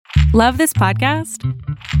Love this podcast?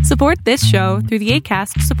 Support this show through the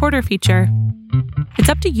Acast supporter feature. It's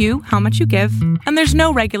up to you how much you give, and there's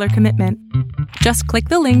no regular commitment. Just click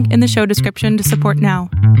the link in the show description to support now.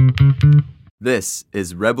 This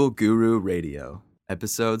is Rebel Guru Radio,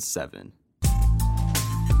 Episode 7.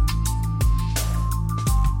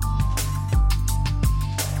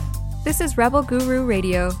 This is Rebel Guru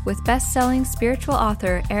Radio with best-selling spiritual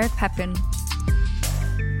author Eric Pepin.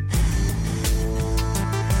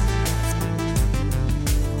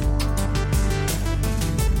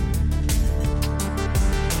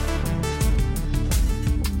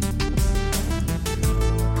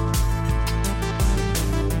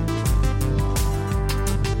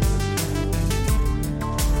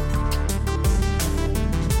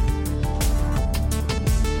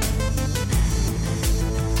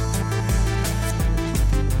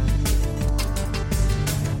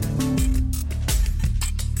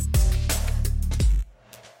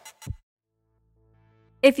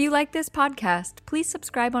 If you like this podcast, please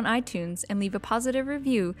subscribe on iTunes and leave a positive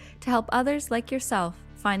review to help others like yourself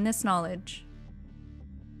find this knowledge.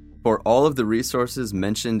 For all of the resources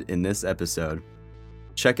mentioned in this episode,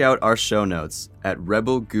 check out our show notes at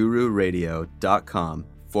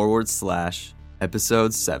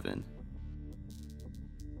rebelgururadio.com/episode 7.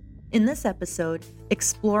 In this episode,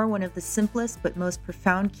 explore one of the simplest but most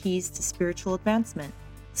profound keys to spiritual advancement,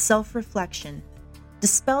 self-reflection.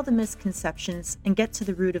 Dispel the misconceptions and get to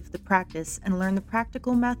the root of the practice and learn the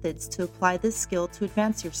practical methods to apply this skill to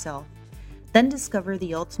advance yourself. Then discover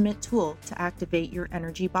the ultimate tool to activate your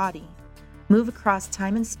energy body. Move across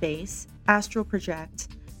time and space, astral project,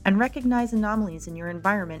 and recognize anomalies in your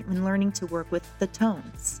environment when learning to work with the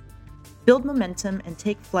tones. Build momentum and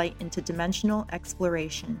take flight into dimensional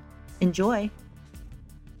exploration. Enjoy!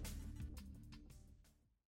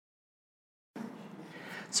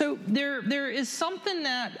 So there is something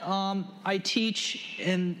that I teach,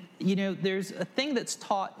 and there's a thing that's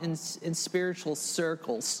taught in spiritual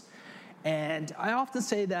circles, and I often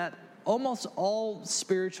say that almost all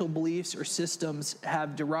spiritual beliefs or systems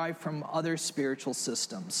have derived from other spiritual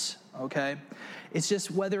systems. Okay, it's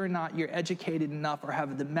just whether or not you're educated enough or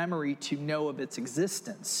have the memory to know of its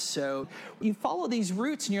existence. So you follow these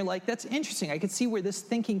roots and you're like, that's interesting. I could see where this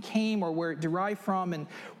thinking came or where it derived from and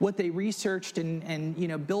what they researched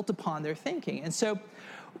and built upon their thinking. And so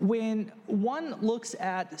when one looks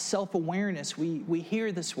at self-awareness, we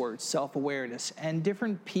hear this word, self-awareness, and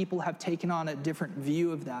different people have taken on a different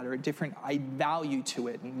view of that or a different value to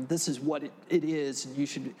it, and this is what it is, and you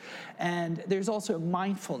should. And there's also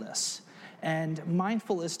mindfulness, and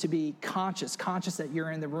mindful is to be conscious that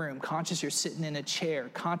you're in the room, conscious you're sitting in a chair,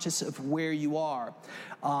 conscious of where you are.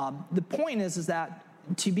 The point is that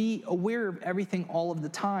to be aware of everything all of the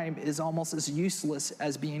time is almost as useless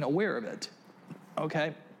as being aware of it.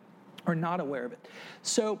 Okay, or not aware of it.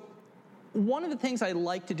 So one of the things I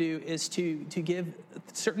like to do is to give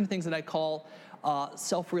certain things that I call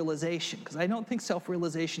self-realization, because I don't think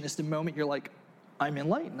self-realization is the moment you're like, I'm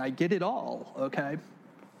enlightened, I get it all, okay?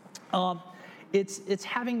 It's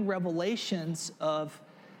having revelations of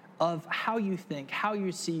how you think, how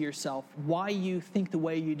you see yourself, why you think the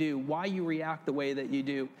way you do, why you react the way that you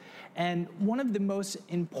do. And one of the most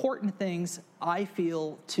important things I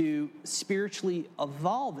feel to spiritually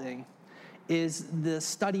evolving is the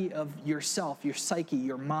study of yourself, your psyche,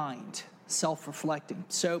 your mind, self-reflecting.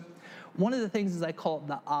 So one of the things is I call it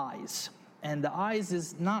the eyes. And the eyes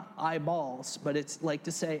is not eyeballs, but it's like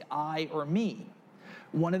to say I or me.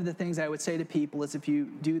 One of the things I would say to people is if you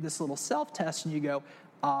do this little self-test and you go,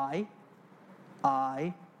 I,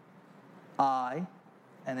 and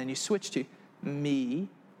then you switch to me.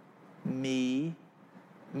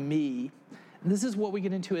 This is what we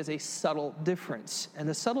get into as a subtle difference. And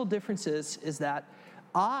the subtle difference is that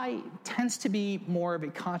I tends to be more of a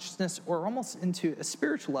consciousness or almost into a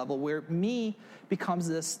spiritual level where me becomes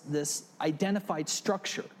this identified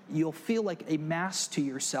structure. You'll feel like a mass to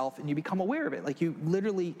yourself and you become aware of it. Like you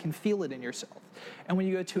literally can feel it in yourself. And when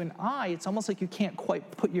you go to an I, it's almost like you can't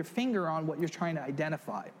quite put your finger on what you're trying to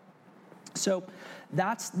identify. So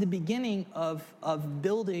that's the beginning of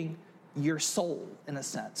building your soul, in a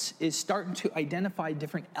sense, is starting to identify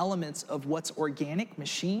different elements of what's organic,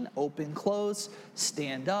 machine, open, close,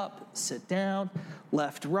 stand up, sit down,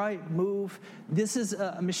 left, right, move. This is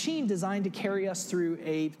a machine designed to carry us through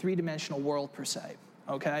a three-dimensional world, per se,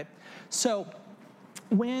 okay? So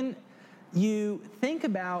when you think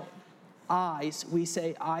about eyes, we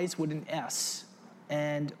say eyes with an S.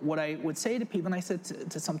 And what I would say to people, and I said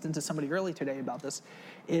to somebody early today about this,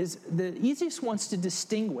 is the easiest ones to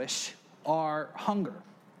distinguish are hunger.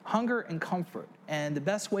 Hunger and comfort. And the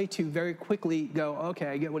best way to very quickly go, okay,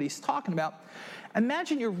 I get what he's talking about.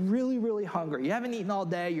 Imagine you're really, really hungry. You haven't eaten all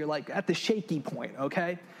day. You're like at the shaky point,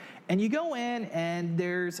 okay? And you go in and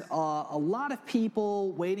there's a lot of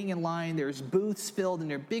people waiting in line. There's booths filled and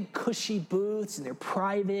they're big cushy booths and they're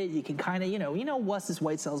private. You can kind of, you know us as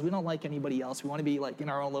white cells, we don't like anybody else. We want to be like in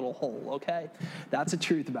our own little hole, okay? That's the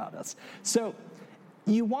truth about us. So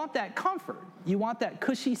you want that comfort. You want that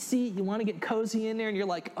cushy seat. You want to get cozy in there, and you're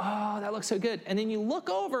like, oh, that looks so good. And then you look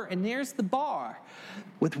over, and there's the bar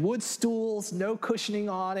with wood stools, no cushioning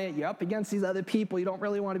on it. You're up against these other people you don't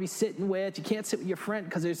really want to be sitting with. You can't sit with your friend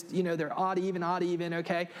because there's, they're odd even,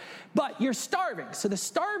 okay? But you're starving. So the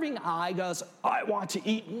starving eye goes, I want to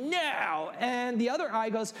eat now. And the other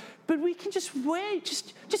eye goes, but we can just wait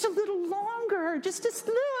just a little longer. Just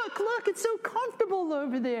look, it's so comfortable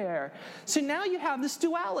over there. So now you have this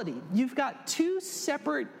duality. You've got two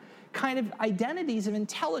separate kind of identities of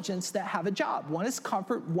intelligence that have a job. One is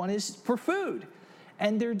comfort, one is for food.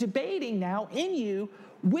 And they're debating now in you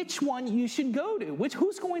which one you should go to.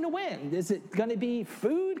 Who's going to win? Is it going to be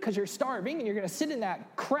food because you're starving and you're going to sit in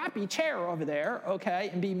that crappy chair over there,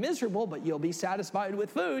 okay, and be miserable, but you'll be satisfied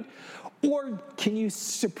with food? Or can you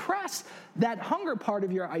suppress that hunger part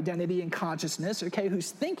of your identity and consciousness, okay,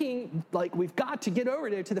 who's thinking like we've got to get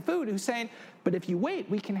over there to the food, who's saying, but if you wait,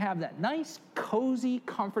 we can have that nice, cozy,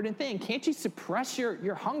 comforting thing. Can't you suppress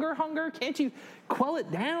your hunger? Can't you quell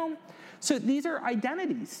it down? So these are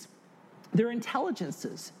identities. They're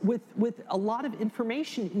intelligences with a lot of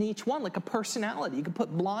information in each one, like a personality. You could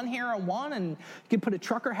put blonde hair on one and you could put a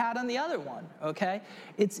trucker hat on the other one, okay?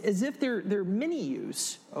 It's as if they're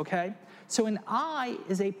mini-yous, okay? So an I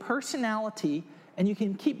is a personality, and you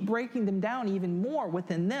can keep breaking them down even more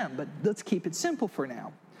within them, but let's keep it simple for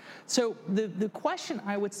now. So the question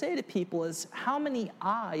I would say to people is, how many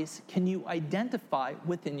I's can you identify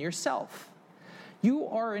within yourself? You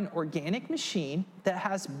are an organic machine that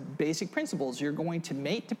has basic principles. You're going to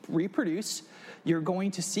mate to reproduce. You're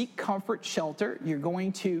going to seek comfort, shelter. You're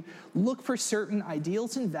going to look for certain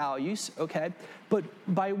ideals and values, okay? But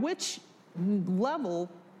by which level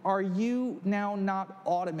are you now not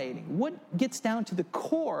automating? What gets down to the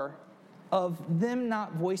core of them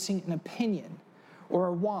not voicing an opinion or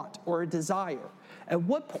a want or a desire? At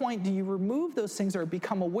what point do you remove those things or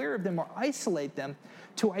become aware of them or isolate them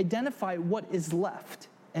to identify what is left?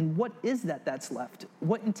 And what is that's left?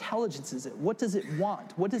 What intelligence is it? What does it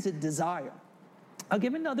want? What does it desire? I'll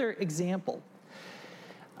give another example.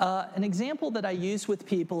 An example that I use with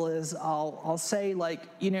people is I'll say, like,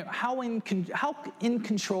 how in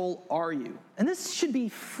control are you? And this should be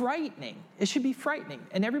frightening. It should be frightening.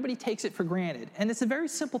 And everybody takes it for granted. And it's a very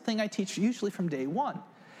simple thing I teach usually from day one.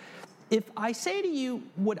 If I say to you,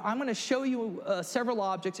 I'm going to show you several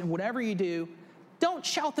objects, and whatever you do, don't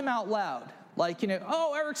shout them out loud. Like,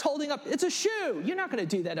 oh, Eric's holding up, it's a shoe. You're not going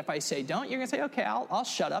to do that if I say don't. You're going to say, okay, I'll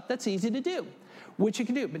shut up. That's easy to do, which you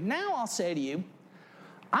can do. But now I'll say to you,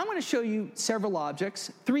 I'm going to show you several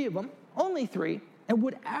objects, 3 of them, only 3, and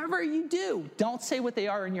whatever you do, don't say what they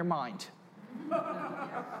are in your mind.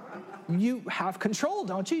 You have control,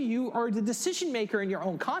 don't you? You are the decision maker in your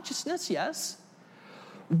own consciousness, yes?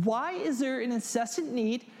 Why is there an incessant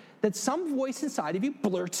need that some voice inside of you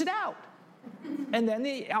blurts it out? And then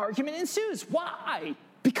the argument ensues. Why?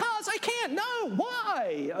 Because I can't. No,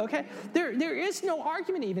 why? Okay? There is no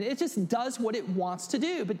argument even. It just does what it wants to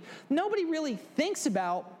do. But nobody really thinks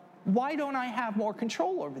about, why don't I have more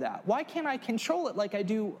control over that? Why can't I control it like I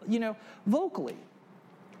do, vocally?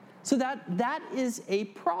 So that is a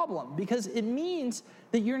problem, because it means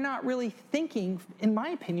that you're not really thinking, in my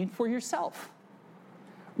opinion, for yourself.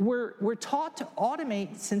 We're taught to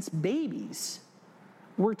automate since babies.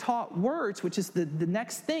 We're taught words, which is the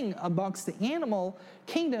next thing amongst the animal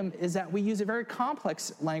kingdom, is that we use a very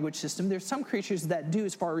complex language system. There's some creatures that do,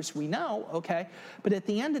 as far as we know, okay? But at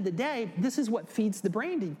the end of the day, this is what feeds the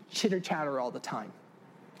brain to chitter-chatter all the time.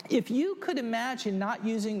 If you could imagine not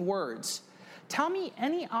using words, tell me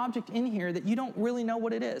any object in here that you don't really know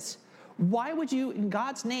what it is. Why would you, in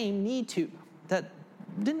God's name, need to? That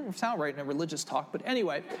didn't sound right in a religious talk, but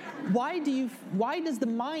anyway, why does the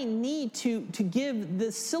mind need to give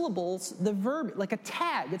the syllables, the verb, like a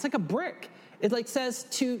tag? It's like a brick. It like says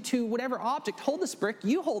to whatever object, hold this brick,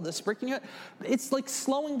 you hold this brick, and it's like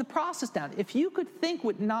slowing the process down. If you could think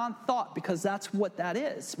with non-thought, because that's what that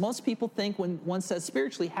is. Most people think when one says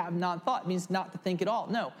spiritually have non-thought, it means not to think at all.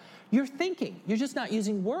 No, you're thinking. You're just not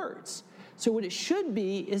using words. So what it should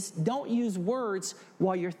be is, don't use words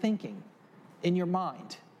while you're thinking in your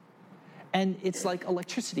mind. And it's like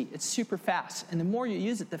electricity. It's super fast. And the more you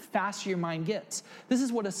use it, the faster your mind gets. This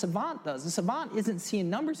is what a savant does. A savant isn't seeing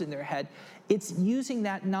numbers in their head. It's using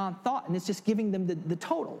that non-thought, and it's just giving them the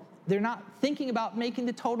total. They're not thinking about making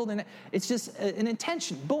the total. It's just an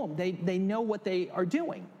intention. Boom. They know what they are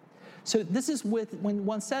doing. So this is when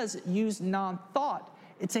one says use non-thought,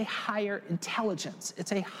 it's a higher intelligence.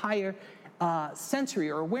 It's a higher sensory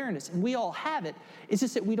or awareness, and we all have it. It's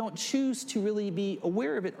just that we don't choose to really be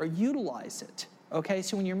aware of it or utilize it. Okay,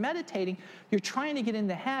 so when you're meditating, you're trying to get in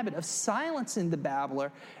the habit of silencing the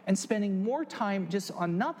babbler and spending more time just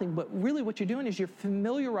on nothing, but really what you're doing is you're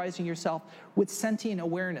familiarizing yourself with sentient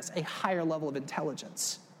awareness, a higher level of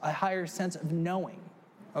intelligence, a higher sense of knowing.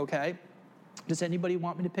 Okay? Does anybody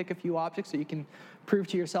want me to pick a few objects so you can prove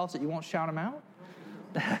to yourselves that you won't shout them out?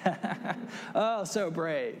 Oh, so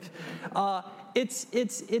brave.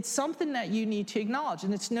 It's something that you need to acknowledge,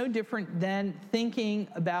 and it's no different than thinking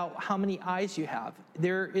about how many eyes you have.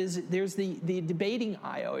 There's the debating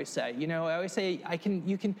eye, I always say. You know, I always say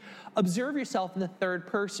you can observe yourself in the third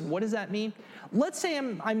person. What does that mean? Let's say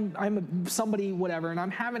I'm somebody, whatever, and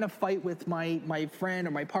I'm having a fight with my friend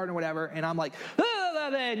or my partner, whatever, and I'm like,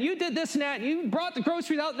 you did this and that, and you brought the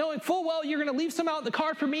groceries out knowing full well you're going to leave some out in the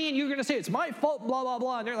car for me, and you're going to say it's my fault, blah, blah,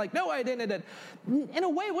 blah. And they're like, no, I didn't. In a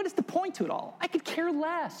way, what is the point to it all? I could care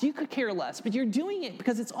less. You could care less. But you're doing it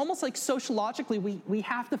because it's almost like sociologically we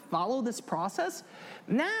have to follow this process.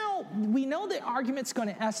 Now, we know the argument's going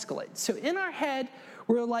to escalate. So in our head,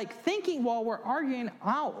 we're like thinking while we're arguing,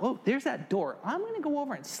 oh, there's that door. I'm going to go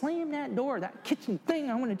over and slam that door, that kitchen thing.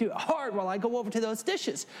 I'm going to do it hard while I go over to those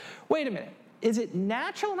dishes. Wait a minute. Is it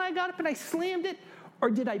natural and I got up and I slammed it?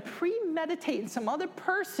 Or did I premeditate in some other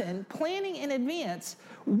person planning in advance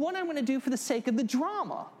what I'm going to do for the sake of the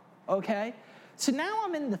drama? Okay? So now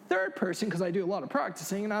I'm in the third person because I do a lot of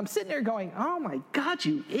practicing, and I'm sitting there going, oh my God,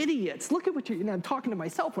 you idiots. Look at what and I'm talking to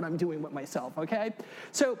myself when I'm doing with myself, okay?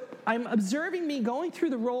 So I'm observing me going through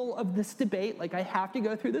the role of this debate, like I have to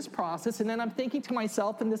go through this process, and then I'm thinking to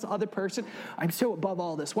myself and this other person, I'm so above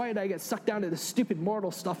all this. Why did I get sucked down to this stupid mortal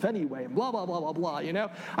stuff anyway? And blah, blah, blah, blah, blah, you know?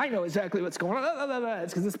 I know exactly what's going on.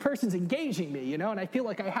 It's because this person's engaging me, you know, and I feel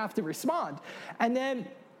like I have to respond. And then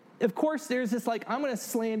of course, there's this like, I'm going to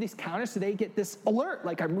slam these counters so they get this alert,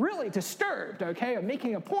 like I'm really disturbed, okay? I'm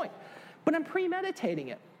making a point. But I'm premeditating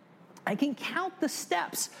it. I can count the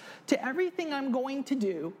steps to everything I'm going to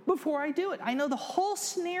do before I do it. I know the whole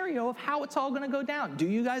scenario of how it's all going to go down. Do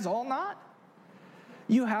you guys all not?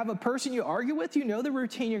 You have a person you argue with, you know the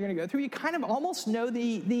routine you're going to go through, you kind of almost know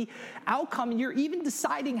the outcome, and you're even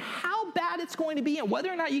deciding how bad it's going to be and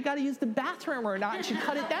whether or not you got to use the bathroom or not and should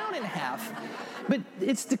cut it down in half. But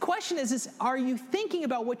the question is, are you thinking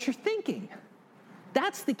about what you're thinking?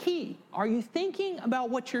 That's the key. Are you thinking about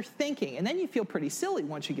what you're thinking? And then you feel pretty silly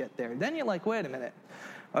once you get there. Then you're like, wait a minute.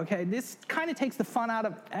 Okay, this kind of takes the fun out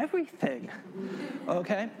of everything.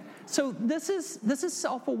 Okay? So this is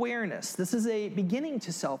self-awareness. This is a beginning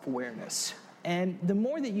to self-awareness. And the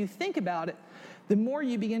more that you think about it, the more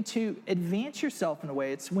you begin to advance yourself in a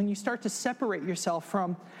way. It's when you start to separate yourself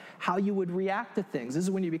from how you would react to things. This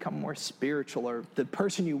is when you become more spiritual or the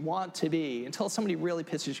person you want to be until somebody really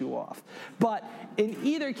pisses you off. But in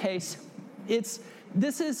either case,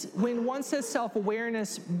 this is when one says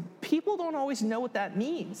self-awareness, people don't always know what that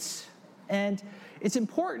means. And it's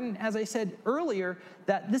important, as I said earlier,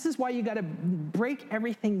 that this is why you got to break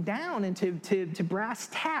everything down into brass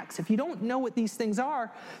tacks. If you don't know what these things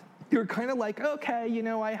are, you're kind of like, okay, you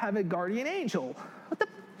know, I have a guardian angel.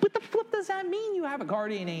 What the flip does that mean, you have a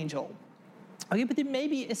guardian angel? Okay, but there may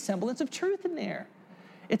be a semblance of truth in there.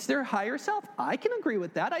 It's their higher self. I can agree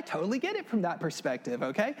with that. I totally get it from that perspective,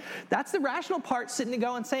 okay? That's the rational part sitting to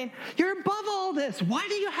go and saying, you're above all this. Why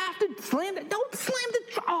do you have to slam it? Don't slam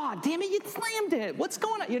the, oh, damn it, you slammed it. What's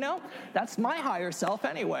going on, you know? That's my higher self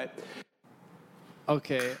anyway.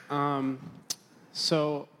 Okay,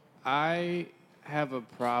 so I have a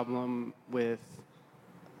problem with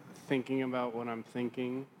thinking about what I'm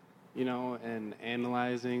thinking, you know, and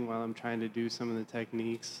analyzing while I'm trying to do some of the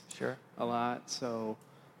techniques. Sure. A lot, so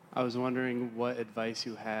I was wondering what advice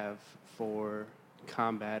you have for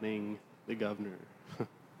combating the governor.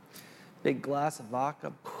 Big glass of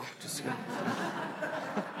vodka. Just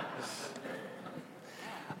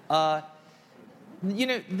you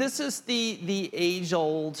know, this is the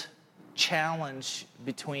age-old challenge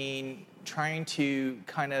between trying to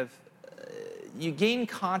kind of you gain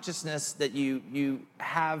consciousness that you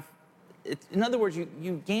have. In other words,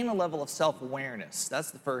 you gain a level of self-awareness.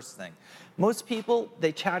 That's the first thing. Most people,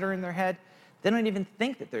 they chatter in their head. They don't even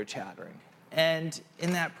think that they're chattering. And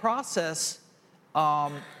in that process,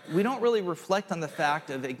 we don't really reflect on the fact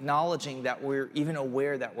of acknowledging that we're even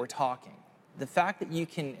aware that we're talking. The fact that you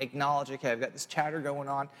can acknowledge, okay, I've got this chatter going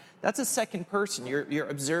on, that's a second person. You're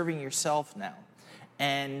observing yourself now.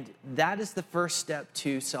 And that is the first step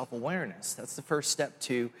to self-awareness. That's the first step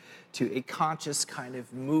to a conscious kind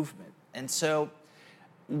of movement. And so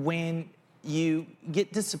when you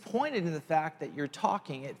get disappointed in the fact that you're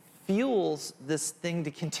talking, it fuels this thing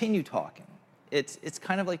to continue talking. It's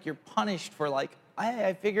kind of like you're punished for like, hey,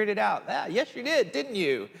 I figured it out. Ah, yes, you did, didn't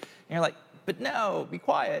you? And you're like, but no, be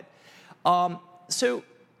quiet. So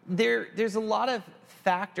there's a lot of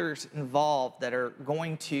factors involved that are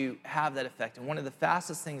going to have that effect. And one of the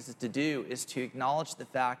fastest things to do is to acknowledge the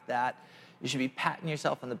fact that you should be patting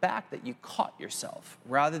yourself on the back that you caught yourself.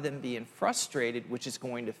 Rather than being frustrated, which is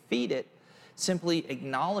going to feed it, simply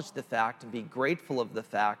acknowledge the fact and be grateful of the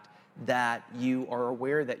fact that you are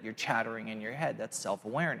aware that you're chattering in your head. That's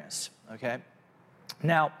self-awareness, okay?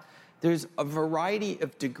 Now, there's a variety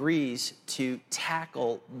of degrees to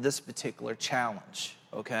tackle this particular challenge,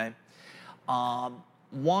 okay?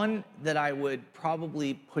 One that I would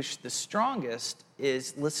probably push the strongest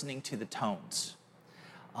is listening to the tones.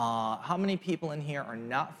 How many people in here are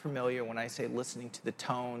not familiar when I say listening to the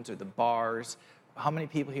tones or the bars? How many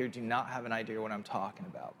people here do not have an idea what I'm talking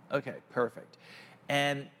about? Okay, perfect.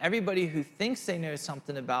 And everybody who thinks they know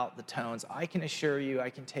something about the tones, I can assure you I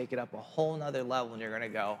can take it up a whole nother level and you're going to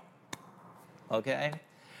go, okay?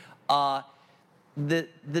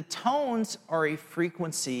 The tones are a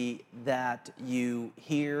frequency that you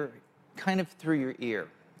hear kind of through your ear,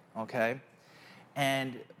 okay?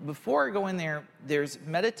 And before I go in there, there's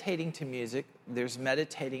meditating to music, there's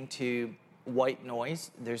meditating to white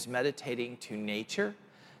noise, there's meditating to nature,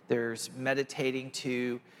 there's meditating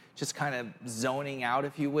to just kind of zoning out,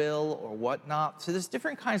 if you will, or whatnot. So there's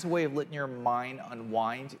different kinds of way of letting your mind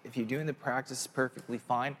unwind. If you're doing the practice, perfectly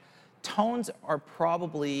fine. Tones are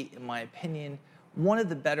probably, in my opinion, one of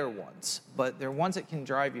the better ones, but they're ones that can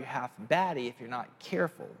drive you half batty if you're not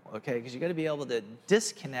careful, okay? Because you got to be able to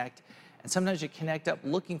disconnect, and sometimes you connect up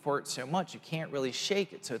looking for it so much you can't really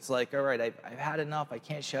shake it. So it's like, all right, I've had enough, I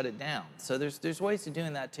can't shut it down. So there's ways of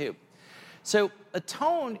doing that too. So a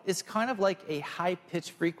tone is kind of like a high-pitched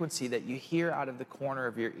frequency that you hear out of the corner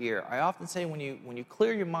of your ear. I often say when you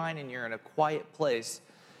clear your mind and you're in a quiet place,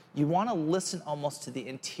 you want to listen almost to the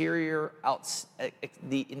interior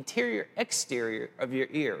exterior of your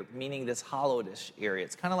ear, meaning this hollowish area.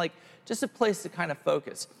 It's kind of like just a place to kind of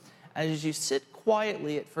focus. As you sit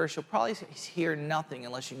quietly at first, you'll probably hear nothing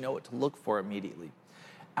unless you know what to look for immediately.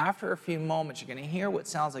 After a few moments, you're going to hear what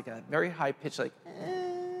sounds like a very high pitch, like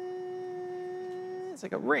it's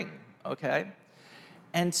like a ring, okay?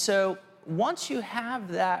 And so once you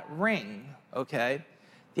have that ring, okay,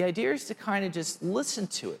 the idea is to kind of just listen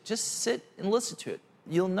to it. Just sit and listen to it.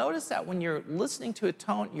 You'll notice that when you're listening to a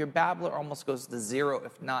tone, your babbler almost goes to zero,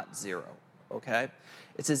 if not zero, okay?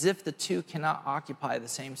 It's as if the two cannot occupy the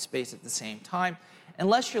same space at the same time,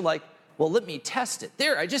 unless you're like, well, let me test it.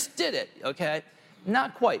 There, I just did it, okay?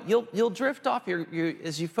 Not quite. You'll drift off.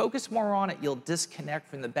 As you focus more on it, you'll disconnect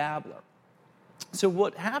from the babbler. So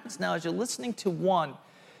what happens now is you're listening to one,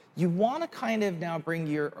 you want to kind of now bring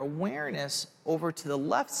your awareness over to the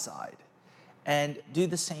left side and do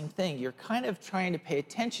the same thing. You're kind of trying to pay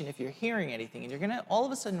attention if you're hearing anything, and you're going to all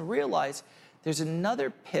of a sudden realize there's another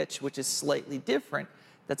pitch which is slightly different,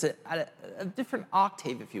 that's at a different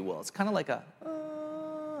octave, if you will. It's kind of like a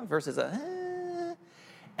versus a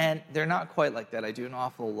and they're not quite like that. I do an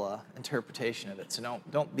awful interpretation of it, so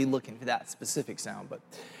don't be looking for that specific sound. But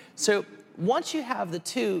so once you have the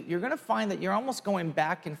two, you're going to find that you're almost going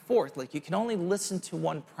back and forth. Like you can only listen to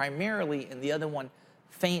one primarily and the other one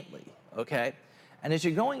faintly, okay? And as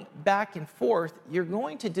you're going back and forth, you're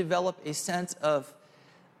going to develop a sense of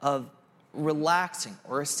relaxing,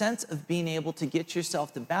 or a sense of being able to get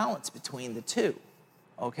yourself to balance between the two,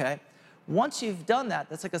 okay? Once you've done that,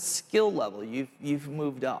 that's like a skill level. You've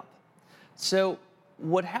moved up. So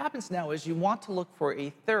what happens now is you want to look for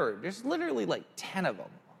a third. There's literally like 10 of them,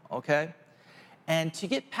 okay? And to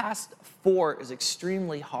get past 4 is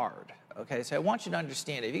extremely hard, okay? So I want you to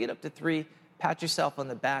understand, if you get up to 3, pat yourself on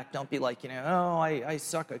the back. Don't be like, oh, I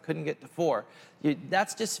suck, I couldn't get to 4.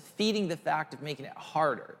 That's just feeding the fact of making it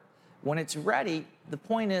harder. When it's ready, the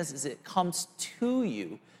point is it comes to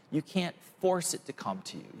you. You can't force it to come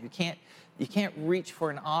to you. You can't reach for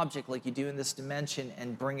an object like you do in this dimension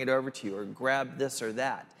and bring it over to you, or grab this or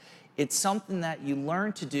that. It's something that you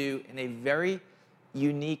learn to do in a very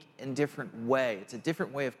unique and different way. It's a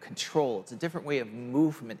different way of control. It's a different way of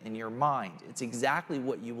movement in your mind. It's exactly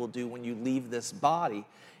what you will do when you leave this body.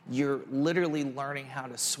 You're literally learning how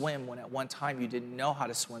to swim when at one time you didn't know how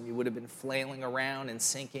to swim. You would have been flailing around and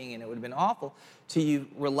sinking, and it would have been awful, till you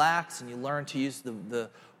relax and you learn to use the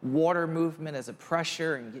water movement as a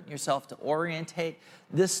pressure and getting yourself to orientate.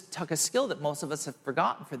 This took a skill that most of us have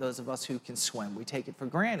forgotten. For those of us who can swim, we take it for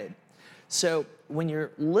granted. So when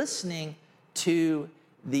you're listening to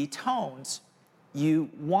the tones, you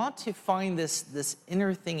want to find this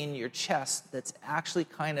inner thing in your chest that's actually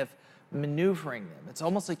kind of maneuvering them. It's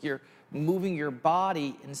almost like you're moving your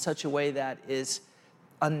body in such a way that is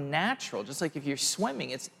unnatural. Just like if you're swimming,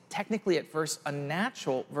 it's technically at first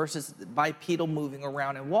unnatural versus bipedal moving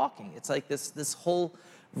around and walking. It's like this whole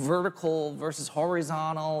vertical versus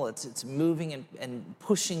horizontal. It's moving and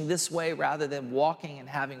pushing this way rather than walking and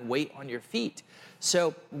having weight on your feet.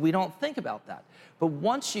 So we don't think about that. But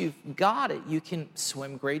once you've got it, you can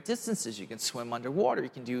swim great distances. You can swim underwater.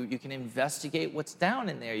 You can investigate what's down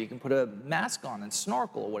in there. You can put a mask on and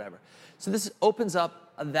snorkel or whatever. So this opens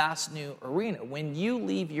up a vast new arena. When you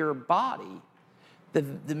leave your body,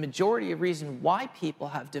 the majority of reason why people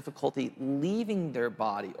have difficulty leaving their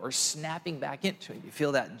body or snapping back into it, you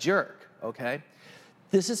feel that jerk, okay?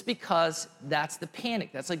 This is because that's the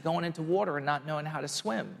panic. That's like going into water and not knowing how to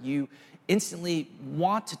swim. You instantly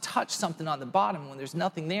want to touch something on the bottom. When there's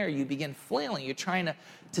nothing there, you begin flailing. You're trying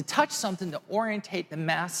to touch something to orientate the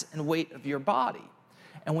mass and weight of your body.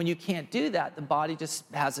 And when you can't do that, the body just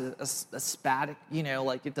has a static,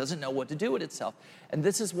 like it doesn't know what to do with itself. And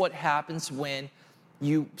this is what happens when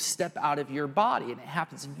you step out of your body, and it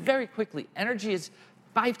happens very quickly. Energy is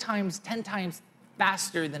 5 times, 10 times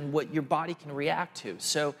faster than what your body can react to.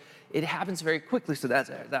 So it happens very quickly. So that's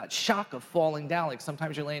that shock of falling down. Like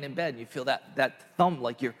sometimes you're laying in bed and you feel that thumb,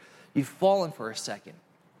 like you've fallen for a second.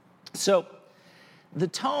 So the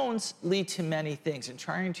tones lead to many things, and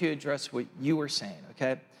trying to address what you were saying,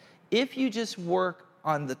 okay? If you just work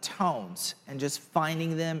on the tones and just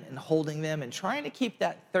finding them and holding them and trying to keep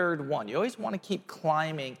that third one, you always want to keep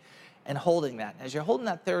climbing and holding that. As you're holding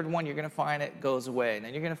that third one, you're going to find it goes away. And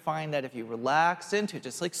then you're going to find that if you relax into it,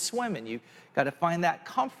 just like swimming, you got to find that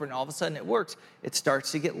comfort, and all of a sudden it works. It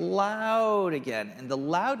starts to get loud again, and the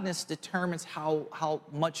loudness determines how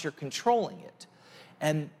much you're controlling it.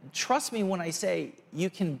 And trust me when I say you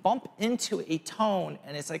can bump into a tone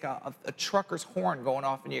and it's like a trucker's horn going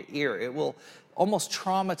off in your ear. It will almost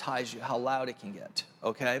traumatize you how loud it can get,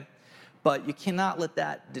 okay? But you cannot let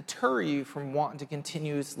that deter you from wanting to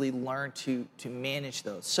continuously learn to manage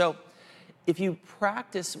those. So if you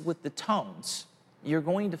practice with the tones, you're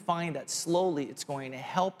going to find that slowly it's going to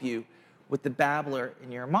help you with the babbler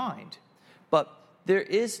in your mind. But there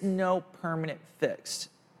is no permanent fix.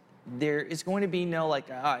 There is going to be no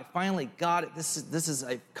like, I finally got it. This is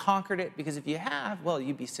I've conquered it. Because if you have, well,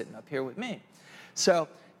 you'd be sitting up here with me. So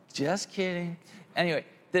just kidding. Anyway,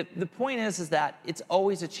 the point is that it's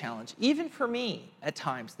always a challenge. Even for me, at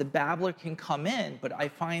times, the babbler can come in, but I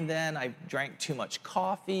find then I've drank too much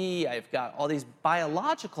coffee. I've got all these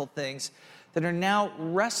biological things that are now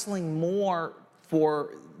wrestling more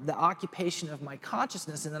for the occupation of my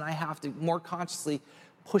consciousness, and then I have to more consciously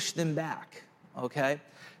push them back, okay?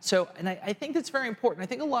 So, and I think that's very important. I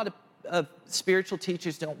think a lot of spiritual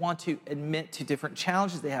teachers don't want to admit to different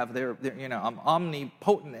challenges they have. They're I'm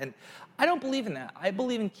omnipotent, and I don't believe in that. I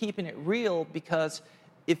believe in keeping it real, because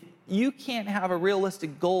if you can't have a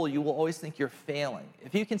realistic goal, you will always think you're failing.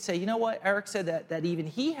 If you can say, you know what, Eric said that even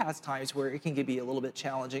he has times where it can be a little bit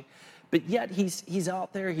challenging, but yet he's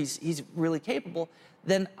out there, he's really capable,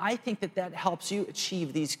 then I think that helps you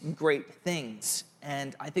achieve these great things.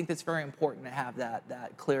 And I think that's very important to have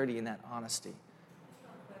that clarity and that honesty.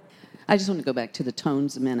 I just want to go back to the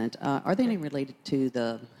tones a minute. Are they any related to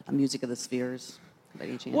the music of the spheres, by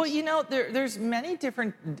any chance? Well, there's many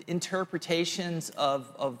different interpretations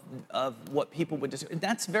of what people would do.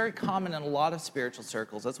 That's very common in a lot of spiritual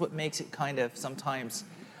circles. That's what makes it kind of sometimes.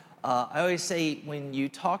 I always say when you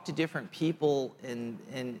talk to different people in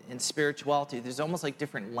spirituality, there's almost like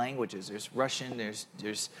different languages. There's Russian,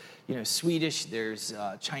 there's Swedish, there's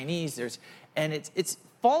Chinese, and it's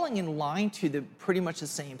falling in line to pretty much the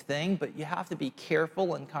same thing, but you have to be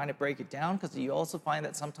careful and kind of break it down, because you also find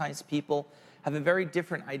that sometimes people have a very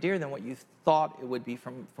different idea than what you thought it would be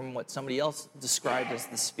from what somebody else described as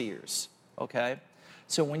the spheres, okay?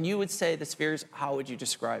 So when you would say the spheres, how would you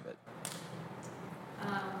describe it?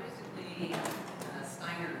 Basically,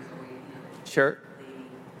 Steiner is always, Sure.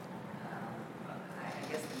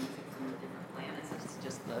 I guess the music from the different planets is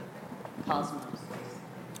just the cosmos.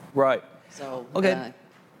 Right. So, okay.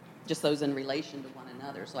 just those in relation to one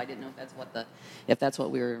another. So I didn't know if that's what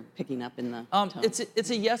we were picking up in the tone. It's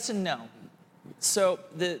a yes and no. So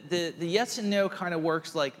the yes and no kind of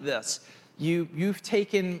works like this. You've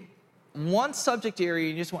taken one subject area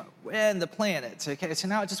and you just went, and the planets, okay? So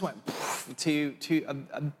now it just went to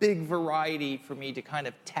a big variety for me to kind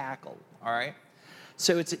of tackle, all right?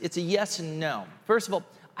 So it's a yes and no. First of all,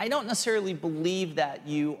 I don't necessarily believe that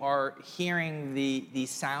you are hearing the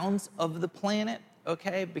sounds of the planet,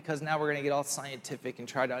 okay? Because now we're going to get all scientific and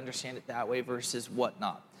try to understand it that way versus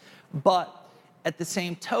whatnot. But at the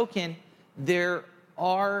same token, there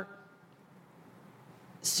are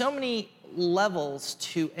so many levels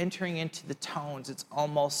to entering into the tones, it's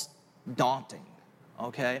almost daunting,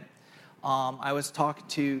 okay? I was talking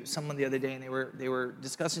to someone the other day, and they were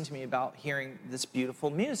discussing to me about hearing this beautiful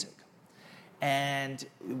music. And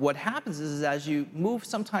what happens is as you move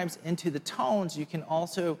sometimes into the tones, you can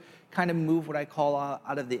also kind of move what I call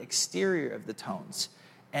out of the exterior of the tones.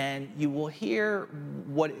 And you will hear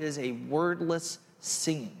what is a wordless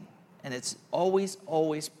singing. And it's always,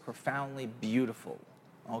 always profoundly beautiful,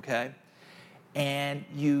 okay? And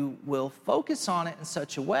you will focus on it in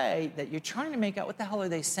such a way that you're trying to make out what the hell are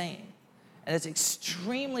they saying. And it's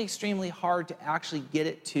extremely, extremely hard to actually get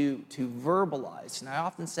it to verbalize. And I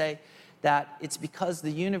often say that it's because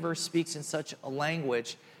the universe speaks in such a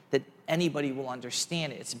language that anybody will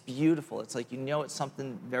understand it. It's beautiful. It's like you know it's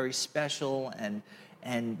something very special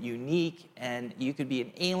and unique, and you could be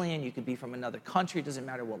an alien, you could be from another country, it doesn't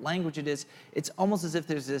matter what language it is. It's almost as if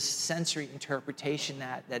there's this sensory interpretation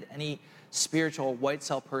that any spiritual white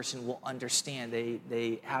cell person will understand.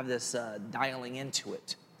 They have this dialing into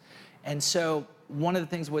it. And so one of the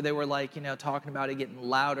things where they were like, talking about it getting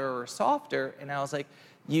louder or softer, and I was like,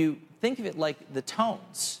 you think of it like the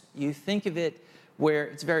tones. You think of it where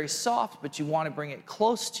it's very soft, but you want to bring it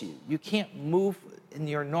close to you. You can't move in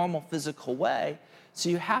your normal physical way, so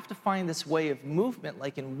you have to find this way of movement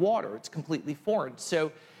like in water. It's completely foreign.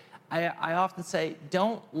 So I often say,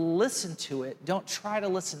 don't listen to it. Don't try to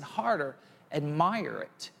listen harder. Admire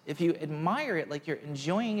it. If you admire it like you're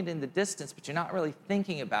enjoying it in the distance, but you're not really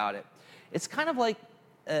thinking about it, it's kind of like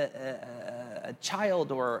a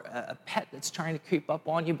child or a pet that's trying to creep up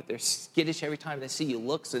on you, but they're skittish every time they see you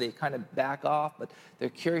look, so they kind of back off, but they're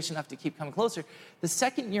curious enough to keep coming closer. The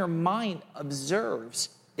second your mind observes,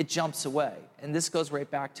 it jumps away. And this goes right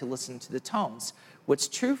back to listening to the tones. What's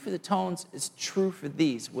true for the tones is true for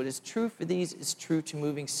these. What is true for these is true to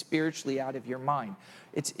moving spiritually out of your mind.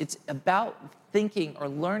 It's about thinking or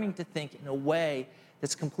learning to think in a way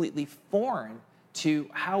that's completely foreign to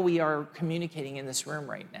how we are communicating in this room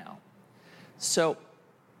right now. So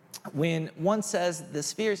when one says the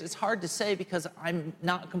spheres, it's hard to say because I'm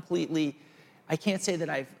not completely, I can't say that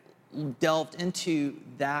I've delved into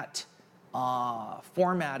that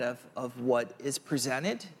format of what is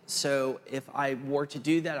presented. So if I were to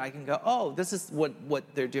do that, I can go, oh, this is what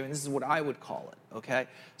they're doing. This is what I would call it, okay?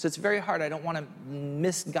 So it's very hard. I don't want to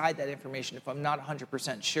misguide that information if I'm not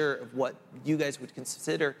 100% sure of what you guys would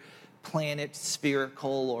consider planet,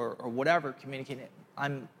 spherical, or whatever communicating.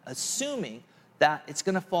 I'm assuming that it's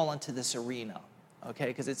going to fall into this arena, okay?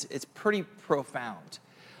 Because it's pretty profound.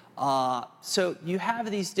 So you have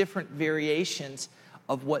these different variations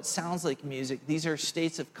of what sounds like music. These are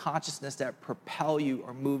states of consciousness that propel you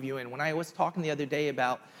or move you in. When I was talking the other day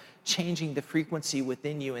about changing the frequency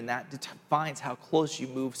within you, and that defines how close you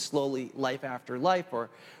move slowly life after life, or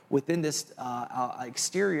within this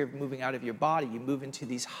exterior of moving out of your body, you move into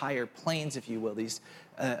these higher planes, if you will, these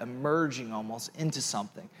emerging almost into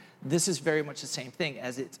something. This is very much the same thing.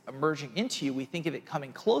 As it's emerging into you, we think of it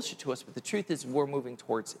coming closer to us, but the truth is we're moving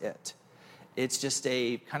towards it. It's just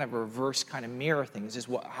a kind of reverse kind of mirror thing. It's just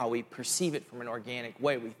how we perceive it from an organic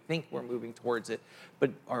way. We think we're moving towards it,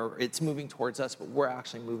 or it's moving towards us, but we're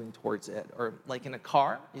actually moving towards it. Or like in a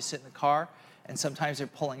car, you sit in the car, and sometimes they're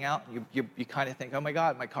pulling out, and you kind of think, oh my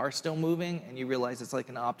God, my car's still moving, and you realize it's like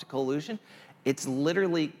an optical illusion. It's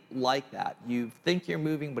literally like that. You think you're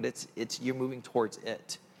moving, but you're moving towards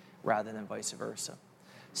it rather than vice versa.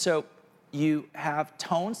 So you have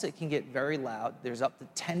tones that can get very loud. There's up to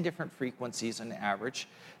 10 different frequencies on average.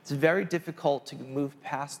 It's very difficult to move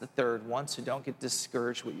past the third one, so don't get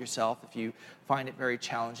discouraged with yourself if you find it very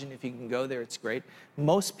challenging. If you can go there, it's great.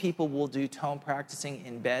 Most people will do tone practicing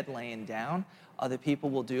in bed, laying down. Other people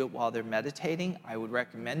will do it while they're meditating. I would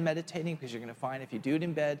recommend meditating because you're going to find if you do it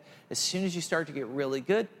in bed, as soon as you start to get really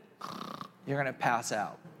good, you're going to pass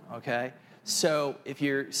out, okay? So if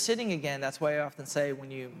you're sitting again, that's why I often say when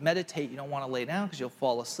you meditate, you don't want to lay down because you'll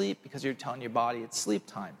fall asleep because you're telling your body it's sleep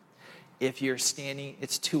time. If you're standing,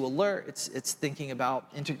 it's too alert. It's thinking about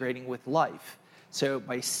integrating with life. So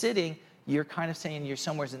by sitting, you're kind of saying you're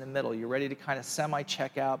somewhere in the middle. You're ready to kind of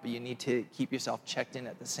semi-check out, but you need to keep yourself checked in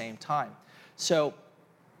at the same time. So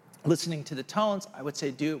listening to the tones, I would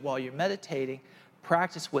say do it while you're meditating,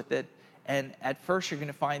 practice with it, and at first you're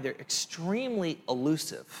going to find they're extremely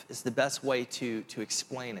elusive is the best way to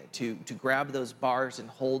explain it, to grab those bars and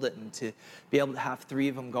hold it and to be able to have 3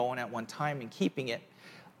 of them going at one time and keeping it.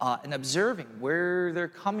 And observing where they're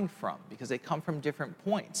coming from, because they come from different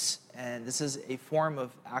points. And this is a form of,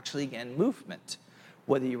 actually, again, movement,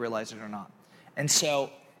 whether you realize it or not. And so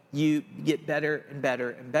you get better and better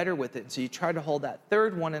and better with it. And so you try to hold that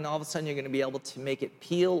 3rd one, and all of a sudden you're going to be able to make it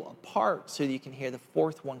peel apart so that you can hear the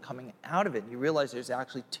 4th one coming out of it. And you realize there's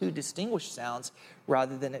actually 2 distinguished sounds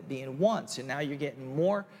rather than it being one. So now you're getting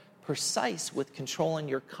more precise with controlling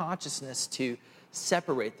your consciousness to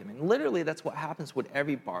separate them. And literally that's what happens with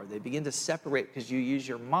every bar. They begin to separate because you use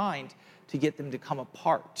your mind to get them to come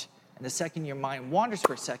apart. And the second your mind wanders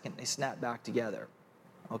for a second, they snap back together,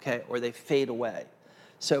 okay? Or they fade away.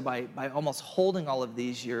 So by almost holding all of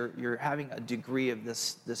these, you're having a degree of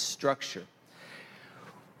this structure.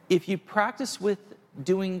 If you practice with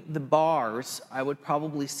doing the bars, I would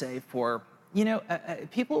probably say for,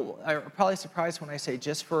 people are probably surprised when I say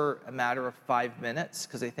just for a matter of 5 minutes,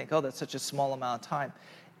 because they think, oh, that's such a small amount of time.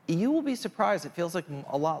 You will be surprised. It feels like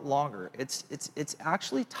a lot longer. It's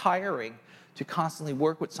actually tiring to constantly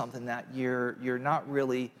work with something that you're not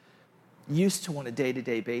really used to on a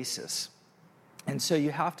day-to-day basis. And so you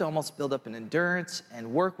have to almost build up an endurance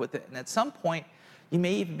and work with it. And at some point, you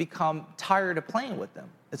may even become tired of playing with them.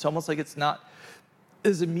 It's almost like it's not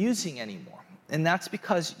as amusing anymore. And that's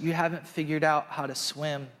because you haven't figured out how to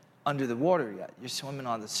swim under the water yet. You're swimming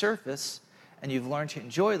on the surface, and you've learned to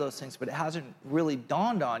enjoy those things, but it hasn't really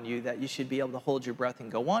dawned on you that you should be able to hold your breath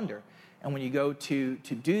and go under. And when you go to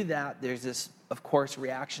do that, there's this, of course,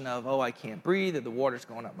 reaction of, oh, I can't breathe, or the water's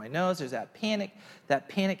going up my nose. There's that panic. That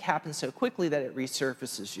panic happens so quickly that it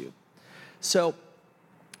resurfaces you. So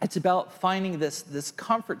it's about finding this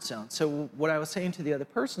comfort zone. So what I was saying to the other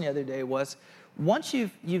person the other day was, once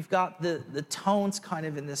you've got the tones kind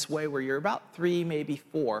of in this way where you're about 3, maybe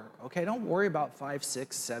 4, okay, don't worry about 5,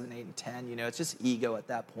 6, 7, 8, and 10. It's just ego at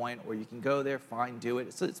that point, or you can go there, fine, do it.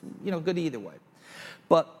 It's good either way.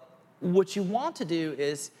 But what you want to do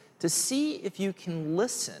is to see if you can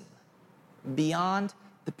listen beyond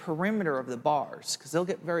the perimeter of the bars, because they'll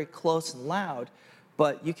get very close and loud,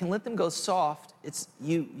 but you can let them go soft. It's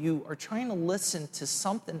you are trying to listen to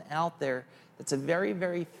something out there that's a very,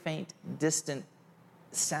 very faint, distant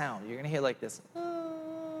sound. You're going to hear like this.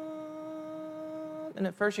 And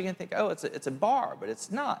at first you're going to think, oh, it's a bar, but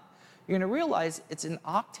it's not. You're going to realize it's an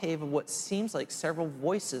octave of what seems like several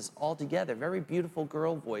voices all together, very beautiful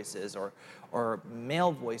girl voices or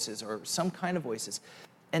male voices or some kind of voices.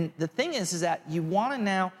 And the thing is that you want to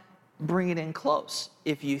now bring it in close.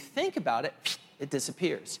 If you think about it, it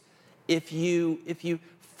disappears. If you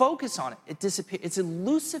focus on it, it disappears. It's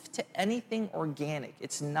elusive to anything organic.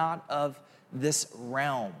 It's not of this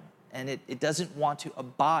realm, and it doesn't want to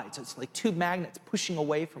abide. So it's like 2 magnets pushing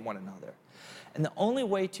away from one another. And the only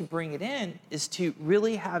way to bring it in is to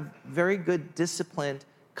really have very good disciplined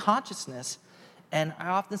consciousness. And I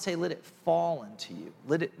often say, let it fall into you.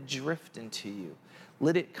 Let it drift into you.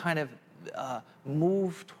 Let it kind of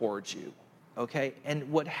move towards you. Okay,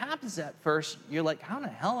 and what happens at first, you're like, how in the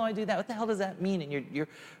hell do I do that? What the hell does that mean? And you're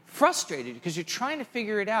frustrated because you're trying to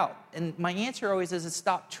figure it out. And my answer always is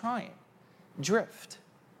stop trying. Drift.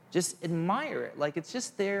 Just admire it. Like it's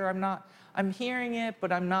just there. I'm hearing it,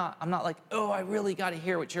 but I'm not like, oh, I really got to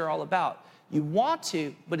hear what you're all about. You want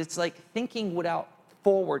to, but it's like thinking without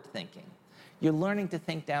forward thinking. You're learning to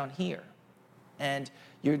think down here. And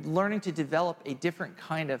you're learning to develop a different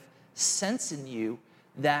kind of sense in you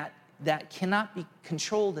that cannot be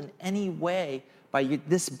controlled in any way by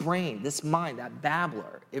this brain, this mind, that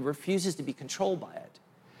babbler. It refuses to be controlled by it.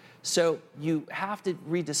 So you have to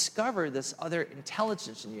rediscover this other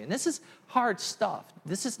intelligence in you. And this is hard stuff.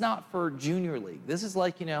 This is not for junior league. This is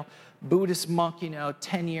like, Buddhist monk,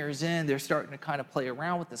 10 years in, they're starting to kind of play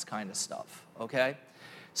around with this kind of stuff, okay?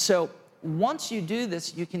 So once you do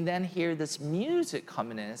this, you can then hear this music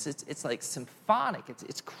coming in. It's like symphonic.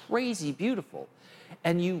 It's crazy beautiful.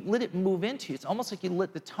 And you let it move into you. It's almost like you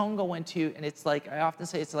let the tone go into you, and it's like, I often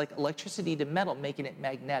say, it's like electricity to metal, making it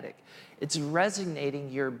magnetic. It's resonating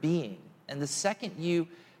your being. And the second you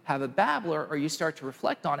have a babbler or you start to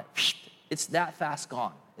reflect on it, it's that fast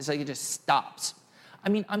gone. It's like it just stops. I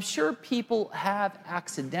mean, I'm sure people have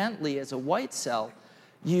accidentally, as a white cell,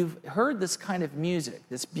 you've heard this kind of music,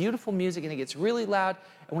 this beautiful music, and it gets really loud.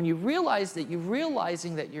 And when you realize that, you're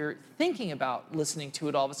realizing that you're thinking about listening to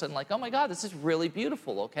it all of a sudden, like, oh my God, this is really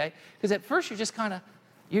beautiful, okay? Because at first you're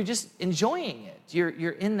just enjoying it.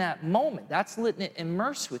 You're in that moment. That's letting it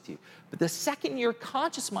immerse with you. But the second your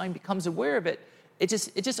conscious mind becomes aware of it, it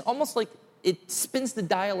just almost like it spins the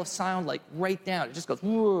dial of sound like right down. It just goes,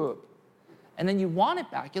 whoop. And then you want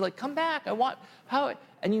it back. You're like, come back. I want how it,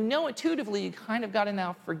 and you know intuitively you kind of got to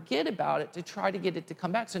now forget about it to try to get it to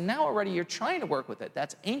come back. So now already you're trying to work with it.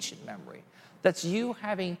 That's ancient memory. That's you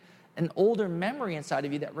having an older memory inside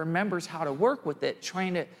of you that remembers how to work with it,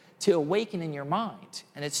 trying to awaken in your mind.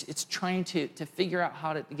 And it's trying to figure out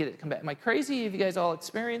how to get it to come back. Am I crazy? Have you guys all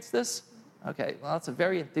experienced this? Okay, well, that's a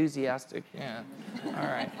very enthusiastic, yeah. All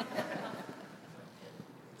right.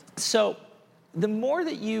 So the more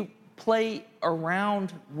that you play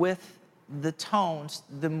around with the tones,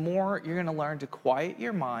 the more you're going to learn to quiet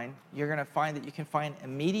your mind. You're going to find that you can find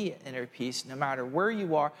immediate inner peace no matter where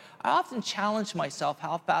you are. I often challenge myself,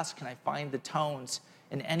 how fast can I find the tones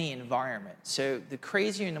in any environment? So the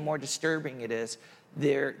crazier and the more disturbing it is,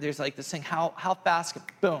 there's like this thing, how fast,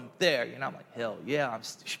 boom, there. You know, I'm like, hell yeah,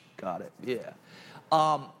 got it, yeah.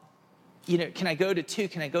 You know, can I go to 2?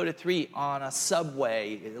 Can I go to 3 on a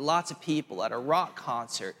subway? Lots of people at a rock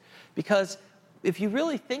concert. Because if you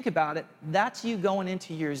really think about it, that's you going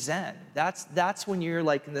into your Zen. That's when you're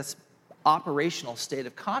like in this operational state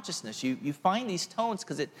of consciousness. You find these tones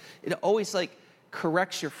because it always like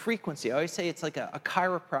corrects your frequency. I always say it's like a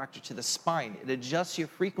chiropractor to the spine. It adjusts your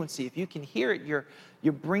frequency. If you can hear it,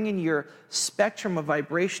 you're bringing your spectrum of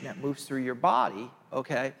vibration that moves through your body,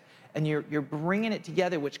 okay? And you're bringing it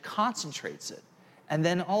together, which concentrates it. And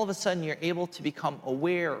then all of a sudden, you're able to become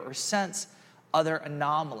aware or sense other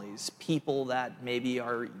anomalies, people that maybe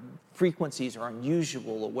are frequencies are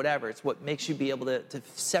unusual or whatever. It's what makes you be able to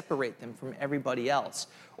separate them from everybody else,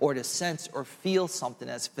 or to sense or feel something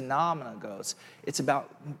as phenomena goes. It's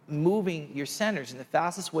about moving your centers, and the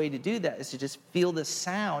fastest way to do that is to just feel the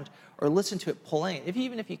sound or listen to it pulling.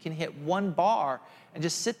 Even if you can hit one bar and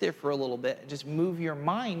just sit there for a little bit and just move your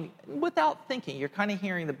mind without thinking, you're kind of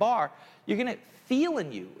hearing the bar, you're going to feel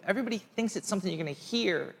in you. Everybody thinks it's something you're going to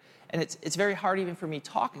hear. And it's very hard even for me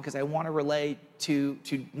talking because I want to relate to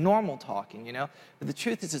normal talking, you know? But the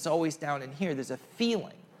truth is it's always down in here. There's a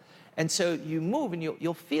feeling. And so you move and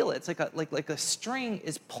you'll feel it. It's like a string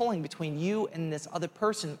is pulling between you and this other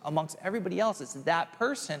person amongst everybody else. It's that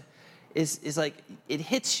person is like, it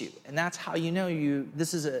hits you. And that's how you know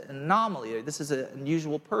this is an anomaly, or this is an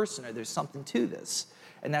unusual person, or there's something to this.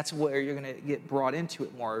 And that's where you're going to get brought into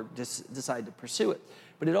it more, or decide to pursue it.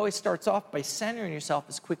 But it always starts off by centering yourself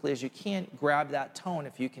as quickly as you can. Grab that tone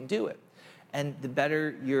if you can do it. And the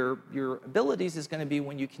better your abilities is going to be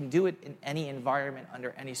when you can do it in any environment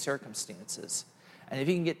under any circumstances. And if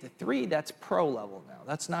you can get to 3, that's pro level now.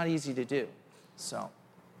 That's not easy to do. So.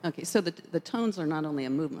 Okay, so the tones are not only a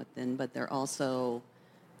movement then, but they're also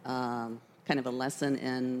kind of a lesson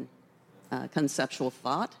in conceptual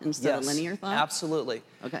thought instead of linear thought? Absolutely.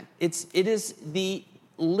 Okay. It is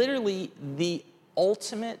literally the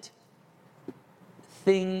ultimate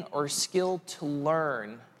thing or skill to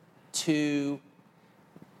learn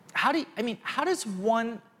how does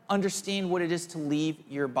one understand what it is to leave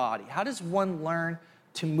your body? How does one learn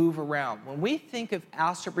to move around? When we think of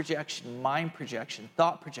astral projection, mind projection,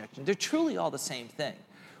 thought projection, they're truly all the same thing.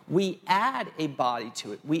 We add a body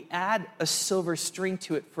to it. We add a silver string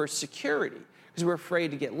to it for security because we're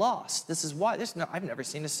afraid to get lost. This is why I've never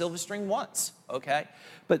seen a silver string once, okay?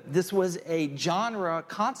 But this was a genre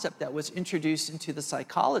concept that was introduced into the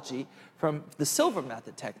psychology from the silver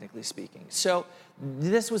method, technically speaking. So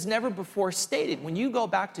this was never before stated. When you go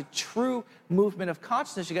back to true movement of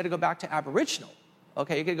consciousness, you got to go back to Aboriginal.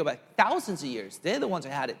 Okay, you got to go back thousands of years. They're the ones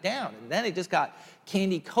who had it down. And then it just got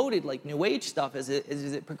candy-coated like New Age stuff as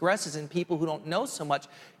it progresses, and people who don't know so much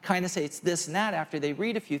kind of say it's this and that after they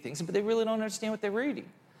read a few things, but they really don't understand what they're reading.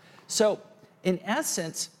 So, in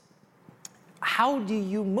essence, how do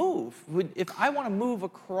you move? If I want to move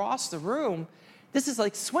across the room, this is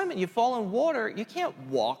like swimming. You fall in water, you can't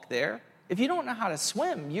walk there. If you don't know how to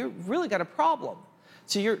swim, you've really got a problem.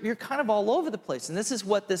 So you're kind of all over the place. And this is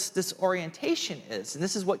what this orientation is. And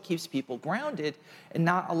this is what keeps people grounded and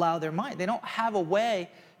not allow their mind. They don't have a way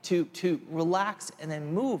to relax and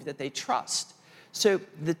then move that they trust. So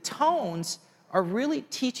the tones are really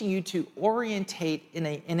teaching you to orientate in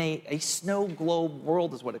a snow globe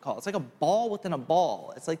world, is what it calls. It's like a ball within a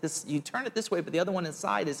ball. It's like this, you turn it this way, but the other one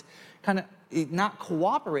inside is kind of not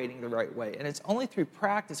cooperating the right way. And it's only through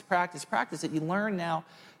practice that you learn now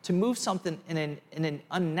to move something in an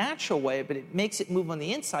unnatural way, but it makes it move on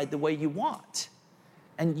the inside the way you want.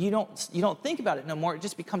 And you don't think about it no more, it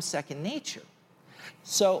just becomes second nature.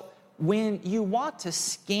 So when you want to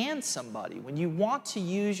scan somebody, when you want to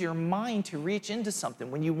use your mind to reach into something,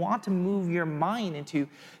 when you want to move your mind into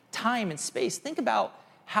time and space, think about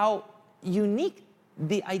how unique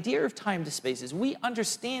the idea of time to space is. We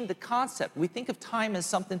understand the concept. We think of time as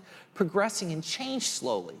something progressing and change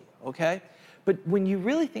slowly, okay? But when you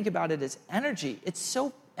really think about it as energy, it's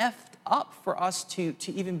so effed up for us to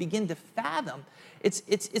even begin to fathom.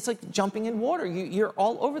 It's like jumping in water. You're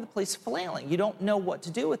all over the place flailing. You don't know what to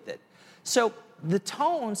do with it. So the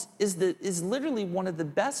tones is literally one of the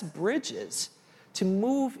best bridges to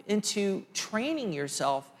move into training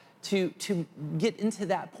yourself to get into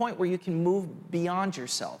that point where you can move beyond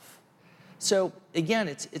yourself. So again,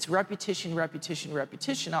 it's repetition, repetition,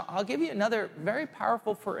 repetition. I'll give you another very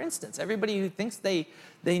powerful for instance. Everybody who thinks they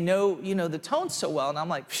know the tones so well, and I'm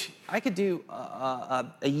like, I could do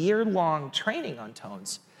a year-long training on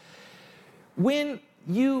tones. When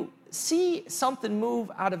you see something move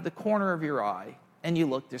out of the corner of your eye and you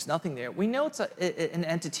look, there's nothing there. We know it's an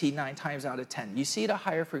entity 9 times out of 10. You see it at a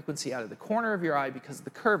higher frequency out of the corner of your eye because of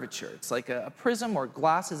the curvature. It's like a prism or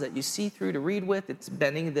glasses that you see through to read with. It's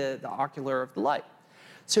bending the ocular of the light.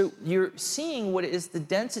 So you're seeing what is the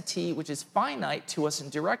density, which is finite to us in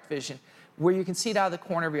direct vision, where you can see it out of the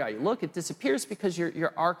corner of your eye. You look, it disappears because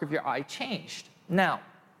your arc of your eye changed. Now,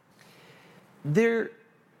 there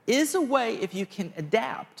is a way, if you can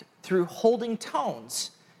adapt through holding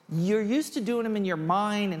tones. You're used to doing them in your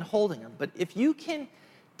mind and holding them, but if you can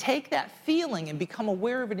take that feeling and become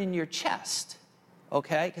aware of it in your chest,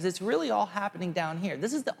 okay, because it's really all happening down here.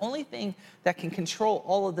 This is the only thing that can control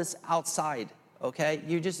all of this outside, okay?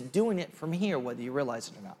 You're just doing it from here, whether you realize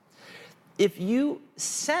it or not. If you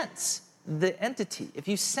sense the entity, if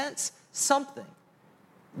you sense something,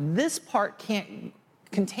 this part can't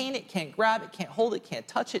contain it, can't grab it, can't hold it, can't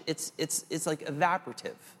touch it. It's like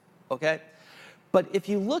evaporative, okay? But if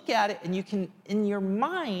you look at it and you can, in your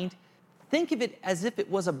mind, think of it as if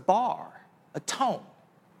it was a bar, a tone.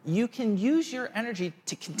 You can use your energy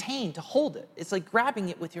to contain, to hold it. It's like grabbing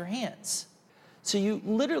it with your hands. So you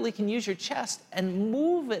literally can use your chest and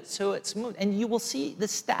move it so it's moved. And you will see the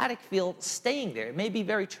static field staying there. It may be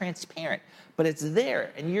very transparent, but it's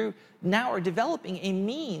there. And you now are developing a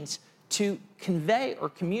means to convey or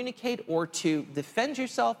communicate or to defend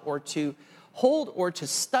yourself or to hold or to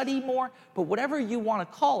study more. But whatever you want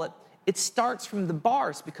to call it, it starts from the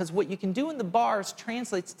bars, because what you can do in the bars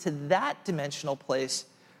translates to that dimensional place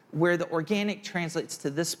where the organic translates to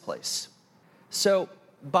this place. So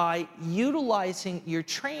by utilizing your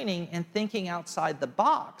training and thinking outside the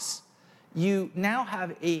box, you now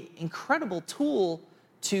have an incredible tool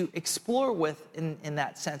to explore with in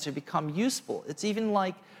that sense, or become useful. It's even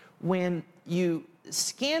like when you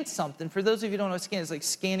scan something. For those of you who don't know what scan is, like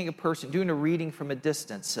scanning a person, doing a reading from a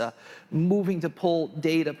distance, moving to pull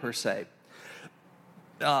data per se,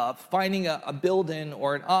 finding a building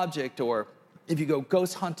or an object, or if you go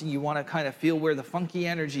ghost hunting, you want to kind of feel where the funky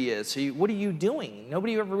energy is. So what are you doing?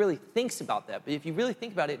 Nobody ever really thinks about that. But if you really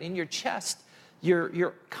think about it, in your chest,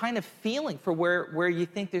 you're kind of feeling for where you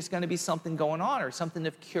think there's going to be something going on, or something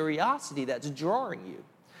of curiosity that's drawing you.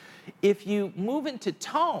 If you move into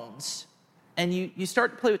tones, and you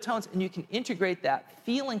start to play with tones, and you can integrate that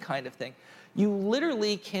feeling kind of thing, you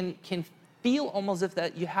literally can feel almost as if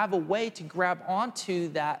that you have a way to grab onto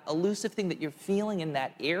that elusive thing that you're feeling in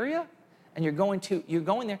that area, and you're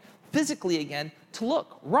going there physically again to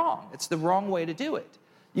look wrong. It's the wrong way to do it.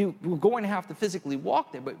 You're going to have to physically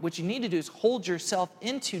walk there, but what you need to do is hold yourself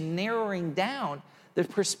into narrowing down the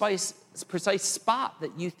precise spot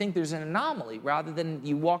that you think there's an anomaly, rather than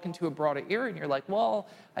you walk into a broader area and you're like, well,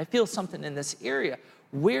 I feel something in this area.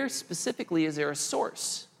 Where specifically is there a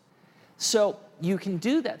source? So you can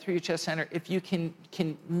do that through your chest center if you can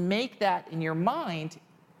make that in your mind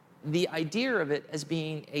the idea of it as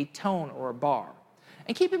being a tone or a bar.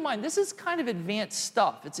 And keep in mind, this is kind of advanced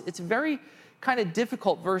stuff. It's very kind of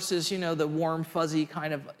difficult versus, the warm, fuzzy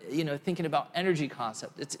kind of, thinking about energy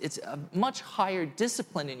concept. It's a much higher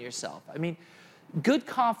discipline in yourself. I mean, good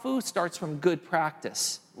Kung Fu starts from good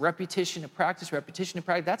practice. Repetition to practice, repetition to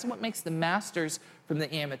practice. That's what makes the masters from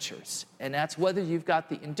the amateurs. And that's whether you've got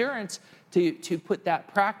the endurance to put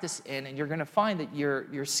that practice in, and you're going to find that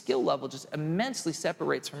your skill level just immensely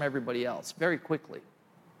separates from everybody else very quickly.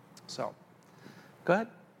 So Go ahead.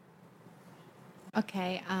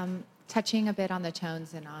 Okay, touching a bit on the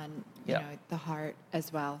tones and on the heart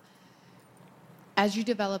as well. As you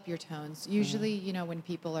develop your tones, usually, when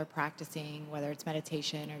people are practicing, whether it's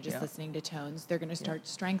meditation or just listening to tones, they're going to start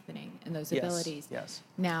strengthening in those abilities. Yes.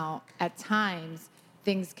 Now, at times,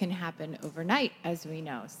 things can happen overnight, as we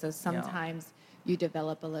know. So sometimes you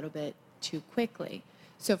develop a little bit too quickly.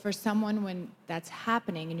 So for someone, when that's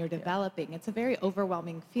happening and you're developing, it's a very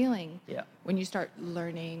overwhelming feeling when you start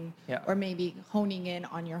learning or maybe honing in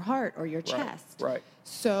on your heart or your chest. Right.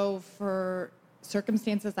 So for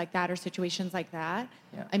circumstances like that or situations like that,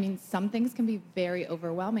 I mean, some things can be very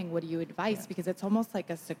overwhelming. What do you advise? Because it's almost like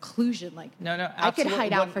a seclusion. Like, No, I could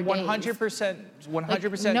hide out for days. 100%.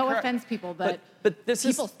 Like, no correct. offense, people, but this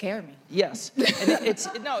people is, scare me. Yes, and it's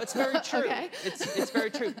very true. Okay. It's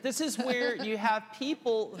very true. This is where you have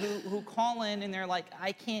people who call in and they're like,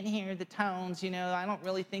 I can't hear the tones. I don't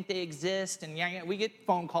really think they exist. And we get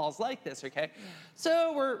phone calls like this. Okay,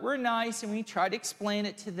 so we're nice and we try to explain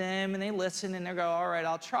it to them and they listen and they go, all right,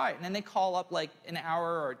 I'll try it. And then they call up like an hour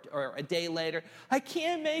or a day later. I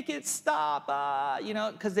can't make it stop.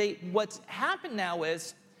 Because what's happened now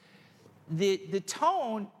is the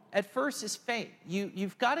tone at first is faint.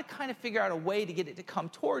 You've got to kind of figure out a way to get it to come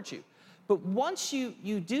towards you. But once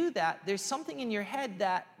you do that, there's something in your head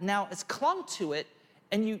that now is clung to it,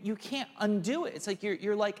 and you can't undo it. It's like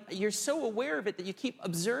you're so aware of it that you keep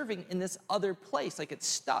observing in this other place, like it's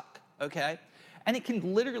stuck, okay? And it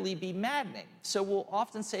can literally be maddening. So we'll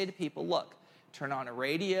often say to people, look, turn on a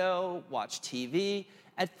radio, watch TV.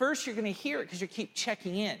 At first, you're going to hear it because you keep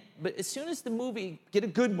checking in. But as soon as the movie, get a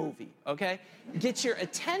good movie, okay, gets your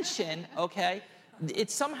attention, okay, it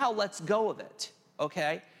somehow lets go of it,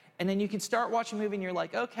 okay? And then you can start watching a movie and you're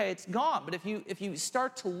like, okay, it's gone. But if you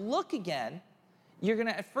start to look again, you're going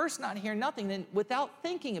to at first not hear nothing. Then without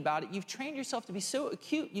thinking about it, you've trained yourself to be so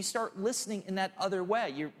acute, you start listening in that other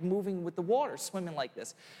way. You're moving with the water, swimming like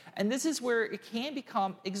this. And this is where it can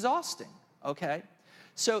become exhausting, okay?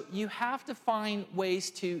 So you have to find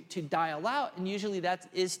ways to dial out, and usually that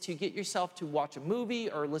is to get yourself to watch a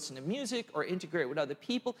movie or listen to music or integrate with other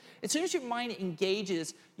people. As soon as your mind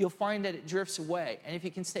engages, you'll find that it drifts away. And if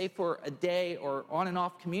you can stay for a day or on and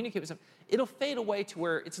off communicate with someone, it'll fade away to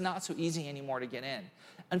where it's not so easy anymore to get in.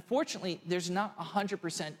 Unfortunately, there's not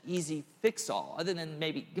 100% easy fix-all, other than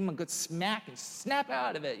maybe give them a good smack and snap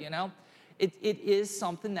out of it, It is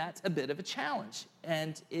something that's a bit of a challenge,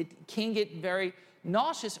 and it can get very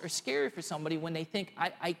nauseous or scary for somebody when they think,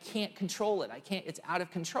 I can't control it. It's out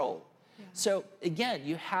of control. Yeah. So again,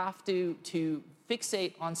 you have to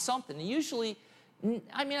fixate on something. And usually,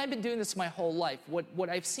 I've been doing this my whole life. What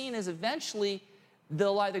I've seen is eventually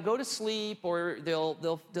they'll either go to sleep or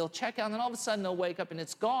they'll check out, and then all of a sudden they'll wake up and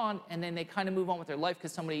it's gone, and then they kind of move on with their life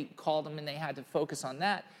because somebody called them and they had to focus on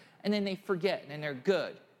that, and then they forget and they're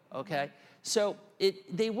good, okay? So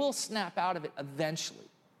they will snap out of it eventually.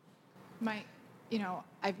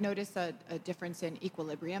 I've noticed a difference in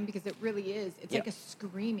equilibrium, because it really is. It's like a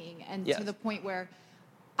screaming, and to the point where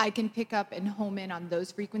I can pick up and home in on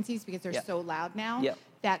those frequencies because they're so loud now.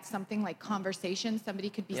 That something like conversation, somebody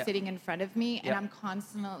could be sitting in front of me, and I'm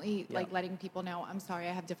constantly like letting people know, I'm sorry,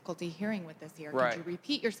 I have difficulty hearing with this ear. Could you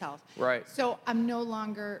repeat yourself? Right. So I'm no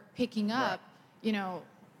longer picking up,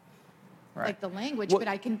 like the language, but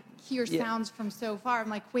I can hear sounds from so far. I'm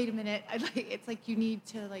like, wait a minute. It's like you need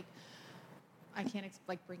to I can't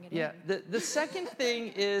bring it in. Yeah. The second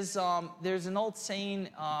thing is there's an old saying,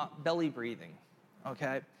 belly breathing.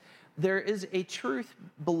 Okay. There is a truth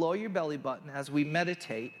below your belly button as we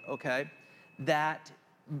meditate. Okay, that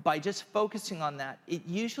by just focusing on that, it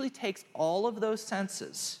usually takes all of those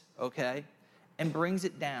senses. Okay, and brings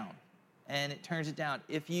it down. And it turns it down.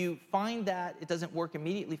 If you find that it doesn't work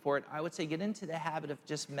immediately for it, I would say get into the habit of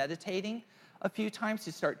just meditating a few times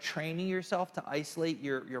to start training yourself to isolate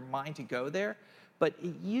your mind to go there. But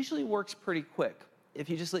it usually works pretty quick. If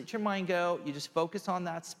you just let your mind go, you just focus on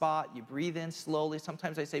that spot, you breathe in slowly.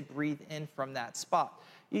 Sometimes I say breathe in from that spot.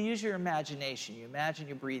 You use your imagination. You imagine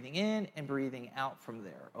you're breathing in and breathing out from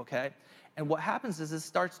there, okay? And what happens is it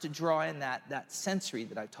starts to draw in that sensory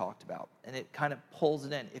that I talked about, and it kind of pulls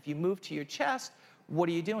it in. If you move to your chest, what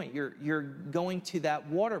are you doing? You're going to that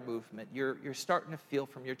water movement. You're starting to feel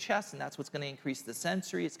from your chest, and that's what's going to increase the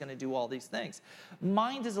sensory. It's going to do all these things.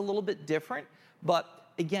 Mind is a little bit different, but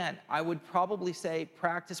again, I would probably say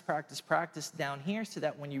practice, practice, practice down here so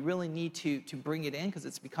that when you really need to bring it in because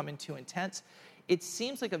it's becoming too intense, it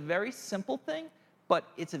seems like a very simple thing, but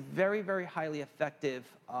it's a very, very highly effective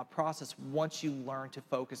process once you learn to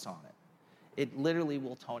focus on it. It literally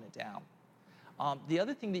will tone it down. The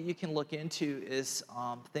other thing that you can look into is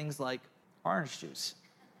things like Orange juice.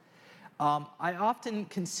 I often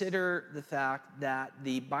consider the fact that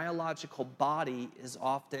the biological body is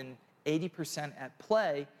often 80% at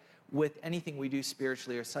play with anything we do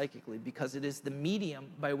spiritually or psychically, because it is the medium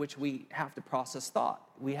by which we have to process thought.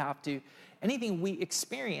 We have to, anything we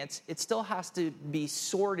experience, it still has to be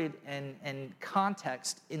sorted and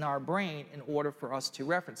context in our brain in order for us to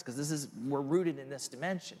reference, because we're rooted in this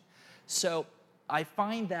dimension. So I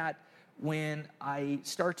find that when I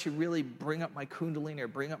start to really bring up my kundalini or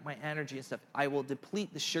bring up my energy and stuff, I will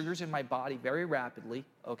deplete the sugars in my body very rapidly,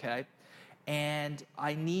 okay? And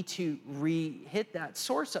I need to hit that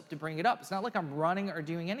source up to bring it up. It's not like I'm running or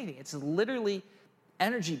doing anything. It's literally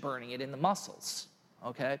energy burning it in the muscles,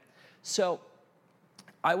 okay? So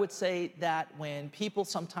I would say that when people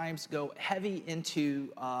sometimes go heavy into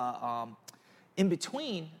in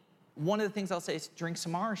between, one of the things I'll say is drink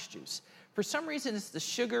some orange juice. For some reason, it's the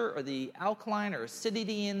sugar or the alkaline or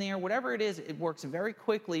acidity in there, whatever it is, it works very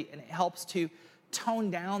quickly, and it helps to tone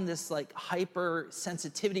down this like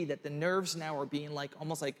hypersensitivity that the nerves now are being like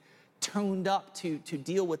almost like toned up to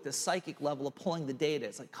deal with the psychic level of pulling the data.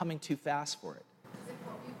 It's like coming too fast for it. Does it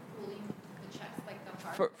help you cooling the chest, like the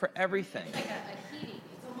heart? For everything. It's like a heating.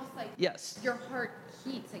 It's almost like yes. Your heart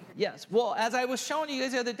heats. Like yes. Well, as I was showing you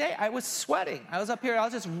guys the other day, I was sweating. I was up here, I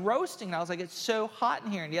was just roasting, and I was like, it's so hot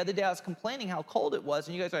in here. And the other day I was complaining how cold it was,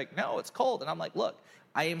 and you guys are like, no, it's cold. And I'm like, look,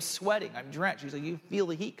 I am sweating, I'm drenched. He's like, you feel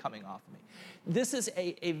the heat coming off of me. This is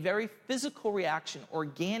a very physical reaction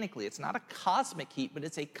organically. It's not a cosmic heat, but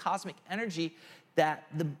it's a cosmic energy that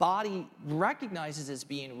the body recognizes as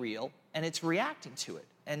being real, and it's reacting to it.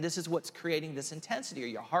 And this is what's creating this intensity. Or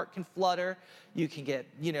your heart can flutter. You can get,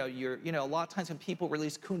 a lot of times when people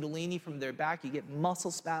release kundalini from their back, you get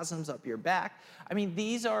muscle spasms up your back. I mean,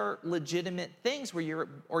 these are legitimate things where your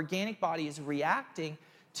organic body is reacting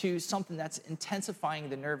to something that's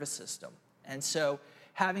intensifying the nervous system. And so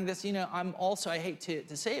having this, I hate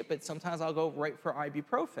to say it, but sometimes I'll go right for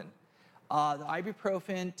ibuprofen. The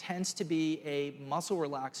ibuprofen tends to be a muscle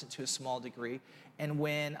relaxant to a small degree. And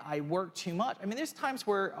when I work too much, there's times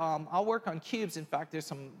where I'll work on cubes. In fact, there's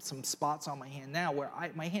some spots on my hand now where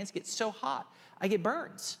my hands get so hot, I get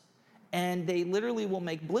burns. And they literally will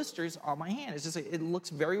make blisters on my hand. It's just it looks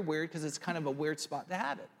very weird because it's kind of a weird spot to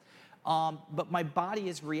have it. But my body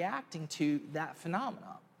is reacting to that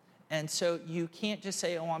phenomenon. And so you can't just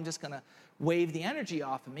say, I'm just going to wave the energy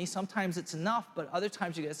off of me. Sometimes it's enough, but other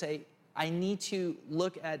times you got to say, I need to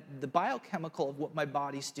look at the biochemical of what my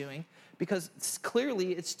body's doing, because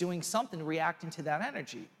clearly it's doing something reacting to that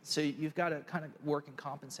energy. So you've got to kind of work and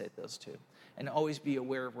compensate those two, and always be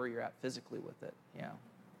aware of where you're at physically with it. Yeah.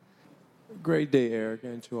 Great day, Eric,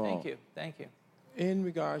 and to all. Thank you. In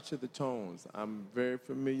regards to the tones, I'm very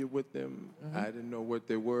familiar with them. Mm-hmm. I didn't know what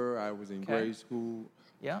they were. I was in grade school.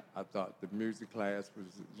 Yeah. I thought the music class was,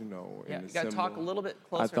 in the you got to talk a little bit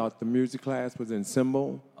closer. I thought the music class was in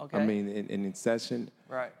symbol. Okay. In session.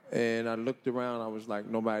 Right. And I looked around. I was like,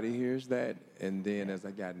 nobody hears that. And then as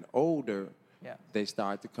I gotten older, they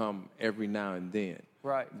started to come every now and then.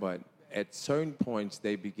 Right. But at certain points,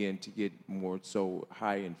 they begin to get more so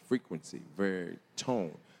high in frequency, very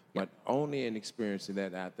tone. But only in experiencing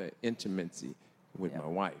that after intimacy with my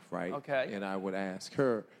wife, right? Okay. And I would ask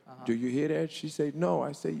her, do you hear that? She said, no.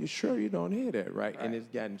 I say, you sure you don't hear that, right? And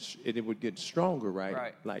it would get stronger,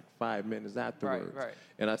 right? Like 5 minutes afterwards. Right.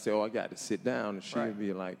 And I say, I got to sit down. And she would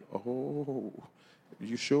be like, oh,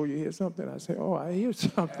 you sure you hear something? I say, I hear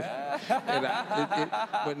something.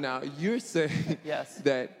 But now you're saying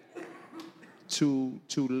that to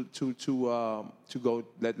go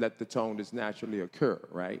let the tone just naturally occur,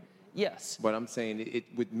 right? Yes. But I'm saying it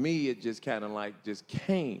with me, it just kind of like just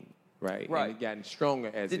came, right? Right. And it gotten stronger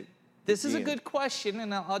as it. This is a good question,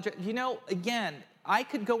 and again, I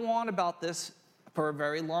could go on about this for a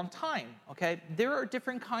very long time. Okay, there are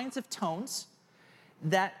different kinds of tones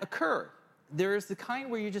that occur. There is the kind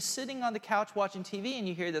where you're just sitting on the couch watching TV and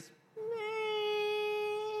you hear this,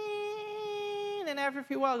 and after a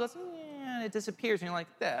few while it goes, and it disappears, and you're like,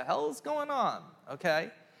 what the hell is going on? Okay.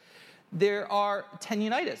 There are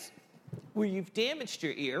tendinitis, where you've damaged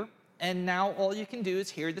your ear, and now all you can do is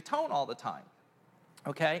hear the tone all the time.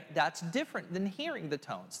 Okay? That's different than hearing the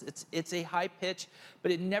tones. It's a high pitch,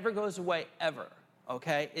 but it never goes away ever.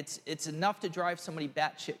 Okay? It's enough to drive somebody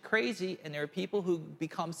batshit crazy, and there are people who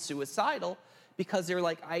become suicidal because they're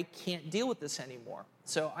like, I can't deal with this anymore.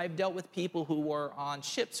 So I've dealt with people who were on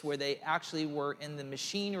ships where they actually were in the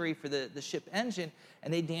machinery for the ship engine,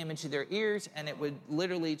 and they damaged their ears, and it would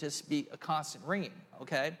literally just be a constant ringing,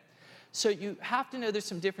 okay? So you have to know there's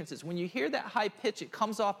some differences. When you hear that high pitch, it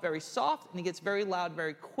comes off very soft, and it gets very loud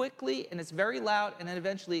very quickly, and it's very loud, and then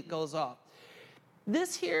eventually it goes off.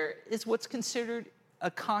 This here is what's considered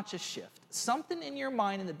a conscious shift. Something in your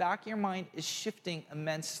mind, in the back of your mind, is shifting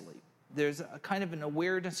immensely. There's a kind of an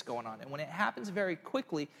awareness going on. And when it happens very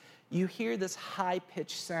quickly, you hear this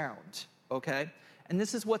high-pitched sound, okay? And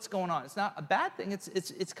this is what's going on. It's not a bad thing.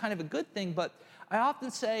 It's kind of a good thing. But I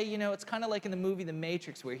often say, it's kind of like in the movie The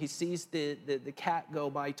Matrix, where he sees the cat go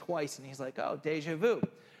by twice, and he's like, oh, déjà vu.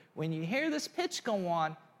 When you hear this pitch go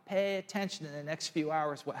on, pay attention in the next few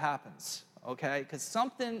hours what happens, okay? Because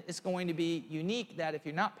something is going to be unique that if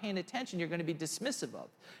you're not paying attention, you're going to be dismissive of.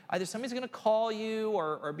 Either somebody's going to call you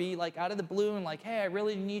or be like out of the blue and like, hey, I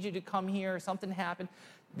really need you to come here, or something happened.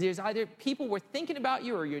 There's either people were thinking about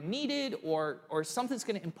you, or you're needed, or something's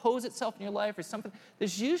going to impose itself in your life, or something.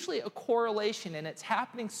 There's usually a correlation, and it's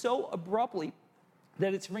happening so abruptly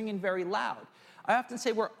that it's ringing very loud. I often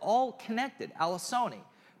say we're all connected, allophony,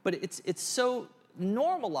 but it's so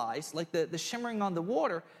normalized, like the shimmering on the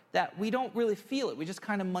water, that we don't really feel it. We just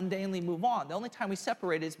kind of mundanely move on. The only time we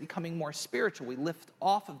separate is becoming more spiritual. We lift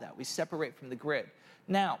off of that. We separate from the grid.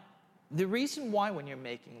 Now, the reason why when you're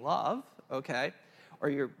making love, okay, or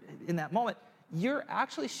you're in that moment, you're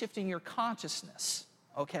actually shifting your consciousness,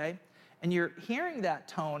 okay? And you're hearing that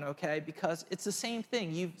tone, okay, because it's the same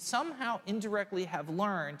thing. You somehow indirectly have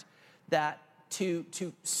learned that to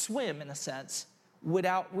swim, in a sense,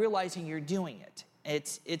 without realizing you're doing it.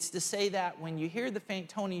 It's to say that when you hear the faint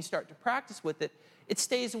tone and you start to practice with it, it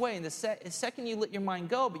stays away. And the second you let your mind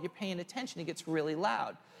go, but you're paying attention, it gets really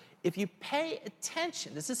loud. If you pay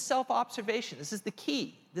attention, this is self-observation. This is the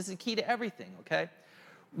key. This is the key to everything, okay?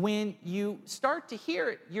 When you start to hear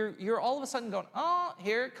it, you're all of a sudden going, oh,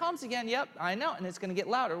 here it comes again. Yep, I know. And it's going to get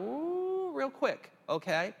louder real quick,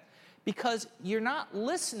 okay? Because you're not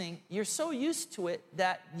listening. You're so used to it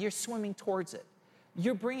that you're swimming towards it.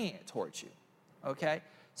 You're bringing it towards you, okay?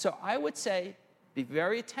 So I would say be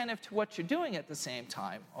very attentive to what you're doing at the same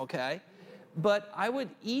time, okay? But I would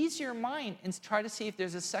ease your mind and try to see if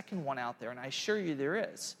there's a second one out there, and I assure you there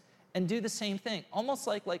is. And do the same thing, almost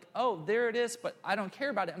like, oh, there it is, but I don't care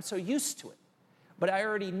about it. I'm so used to it. But I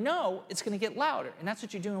already know it's going to get louder, and that's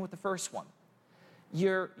what you're doing with the first one.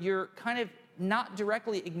 You're kind of not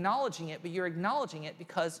directly acknowledging it, but you're acknowledging it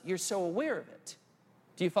because you're so aware of it.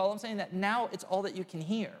 Do you follow what I'm saying? That now it's all that you can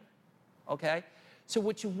hear, okay? So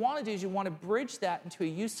what you want to do is you want to bridge that into a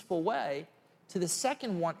useful way to the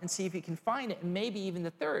second one and see if you can find it, and maybe even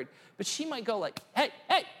the third. But she might go like, hey,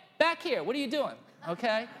 back here, what are you doing,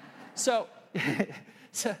 okay? So, yeah.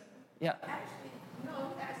 Actually,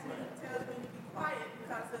 no, actually, it tells me to be quiet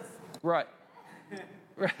because it's... Right.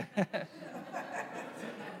 Right.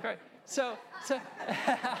 Right. So.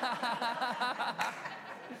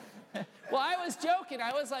 Well, I was joking.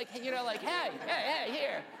 I was like, hey,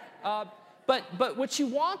 here. But what you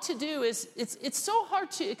want to do is, it's so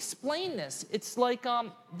hard to explain this. It's like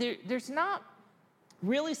there's not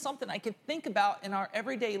really something I can think about in our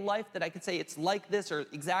everyday life that I could say it's like this or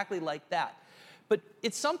exactly like that. But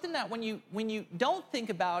it's something that when you don't think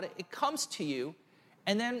about it, it comes to you.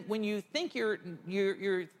 And then when you think you're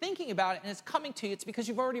thinking about it and it's coming to you, it's because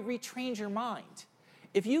you've already retrained your mind.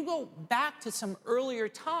 If you go back to some earlier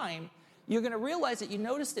time, you're going to realize that you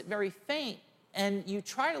noticed it very faint, and you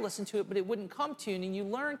try to listen to it, but it wouldn't come to you, and you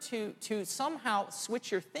learn to somehow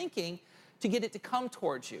switch your thinking to get it to come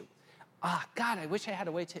towards you. God, I wish I had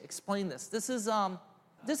a way to explain this. This is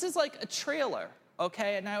like a trailer,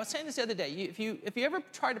 okay? And I was saying this the other day. If you ever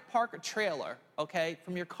try to park a trailer, okay,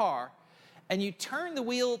 from your car, and you turn the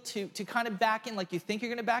wheel to kind of back in like you think you're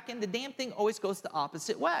going to back in, the damn thing always goes the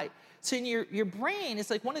opposite way. So in your brain is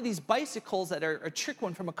like one of these bicycles that are a trick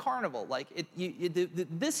one from a carnival. Like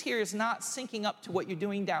this here is not syncing up to what you're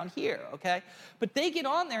doing down here, okay? But they get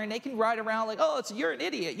on there and they can ride around like, oh, you're an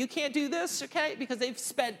idiot. You can't do this, okay? Because they've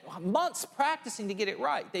spent months practicing to get it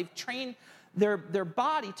right. They've trained their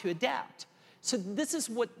body to adapt. So this is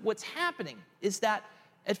what's happening, is that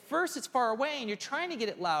at first it's far away and you're trying to get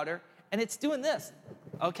it louder, and it's doing this,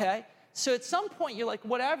 okay? So at some point you're like,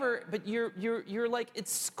 whatever, but you're like,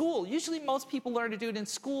 it's school. Usually most people learn to do it in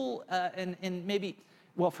school, and maybe,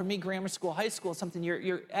 well, for me, grammar school, high school, something.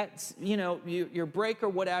 You're at, your break or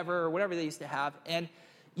whatever they used to have, and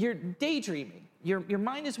you're daydreaming. Your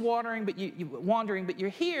mind is wandering, but you're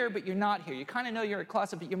here, but you're not here. You kind of know you're at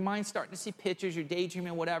class, but your mind's starting to see pictures. You're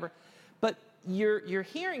daydreaming, whatever, but you're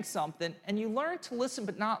hearing something, and you learn to listen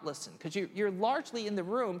but not listen, because you're largely in the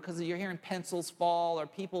room because you're hearing pencils fall or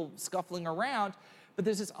people scuffling around, but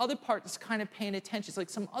there's this other part that's kind of paying attention. It's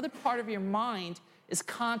like some other part of your mind is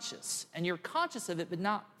conscious, and you're conscious of it but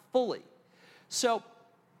not fully. So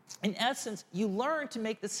in essence, you learn to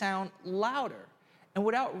make the sound louder, And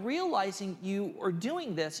without realizing you are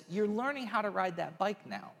doing this, you're learning how to ride that bike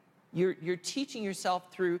now. You're teaching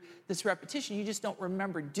yourself through this repetition. You just don't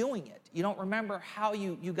remember doing it. You don't remember how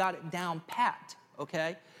you got it down pat,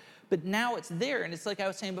 okay? But now it's there, and it's like I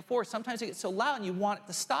was saying before, sometimes it gets so loud and you want it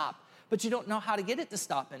to stop, but you don't know how to get it to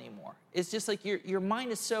stop anymore. It's just like your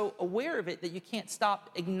mind is so aware of it that you can't stop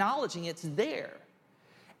acknowledging it's there.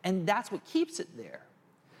 And that's what keeps it there.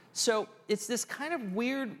 So it's this kind of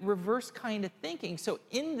weird reverse kind of thinking. So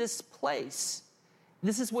in this place,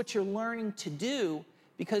 this is what you're learning to do,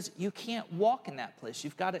 because you can't walk in that place.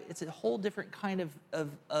 You've got to, it's a whole different kind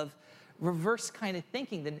of reverse kind of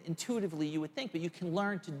thinking than intuitively you would think, but you can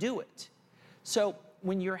learn to do it. So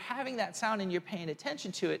when you're having that sound and you're paying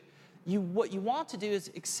attention to it, what you want to do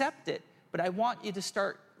is accept it, but I want you to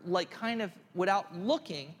start, like, kind of without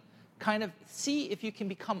looking, kind of see if you can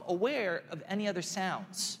become aware of any other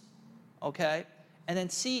sounds, okay? And then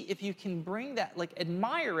see if you can bring that, like,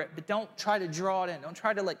 admire it, but don't try to draw it in. Don't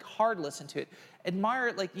try to, like, hard listen to it. Admire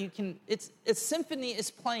it like you can, a symphony is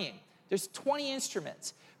playing. There's 20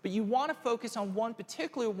 instruments, but you want to focus on one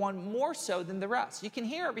particular one more so than the rest. You can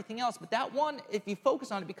hear everything else, but that one, if you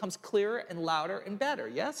focus on it, becomes clearer and louder and better,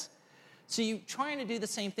 yes? So you're trying to do the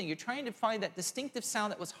same thing. You're trying to find that distinctive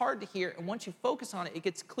sound that was hard to hear, and once you focus on it, it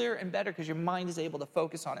gets clearer and better because your mind is able to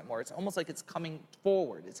focus on it more. It's almost like it's coming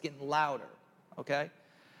forward. It's getting louder. Okay?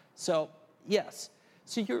 So, yes.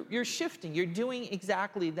 So you're shifting. You're doing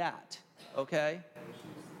exactly that. Okay? She's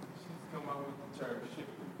come out with the term shifting.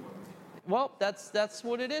 Well, that's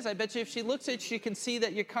what it is. I bet you if she looks at you, she can see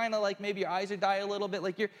that you're kind of like, maybe your eyes are dying a little bit.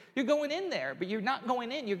 Like you're going in there, but you're not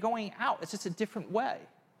going in. You're going out. It's just a different way.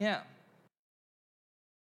 Yeah.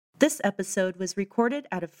 This episode was recorded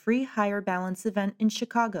at a free Higher Balance event in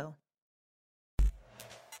Chicago.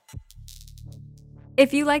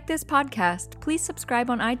 If you like this podcast, please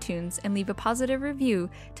subscribe on iTunes and leave a positive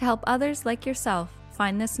review to help others like yourself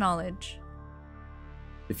find this knowledge.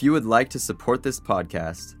 If you would like to support this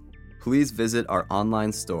podcast, please visit our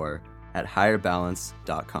online store at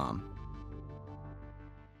higherbalance.com.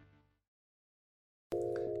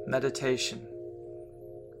 Meditation.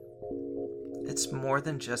 It's more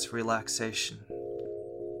than just relaxation.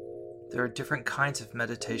 There are different kinds of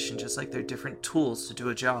meditation, just like there are different tools to do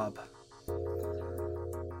a job.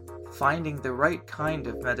 Finding the right kind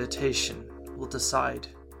of meditation will decide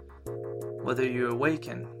whether you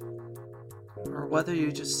awaken or whether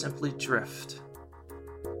you just simply drift.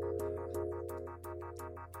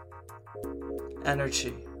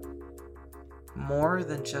 Energy. More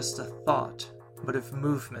than just a thought, but of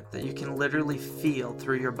movement that you can literally feel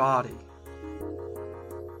through your body.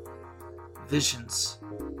 Visions.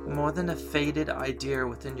 More than a faded idea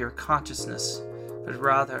within your consciousness, but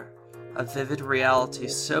rather a vivid reality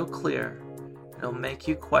so clear it'll make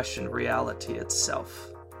you question reality itself.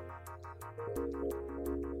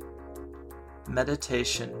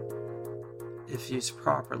 Meditation, if used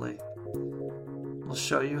properly, will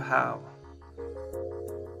show you how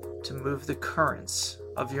to move the currents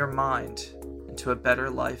of your mind into a better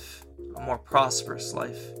life, a more prosperous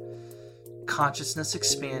life, consciousness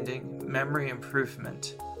expanding, memory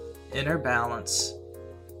improvement, inner balance,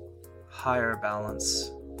 higher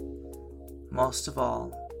balance. Most of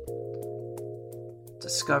all,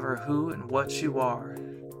 discover who and what you are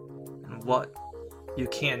and what you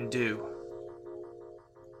can do.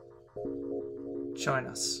 Join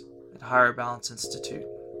us at Higher Balance Institute.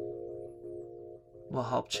 We'll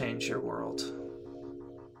help change your world.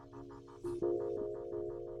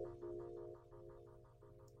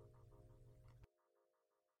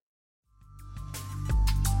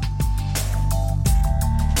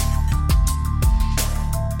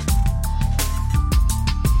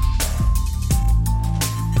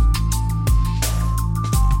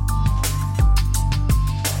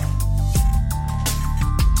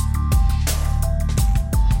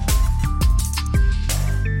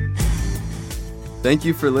 Thank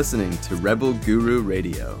you for listening to Rebel Guru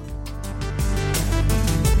Radio.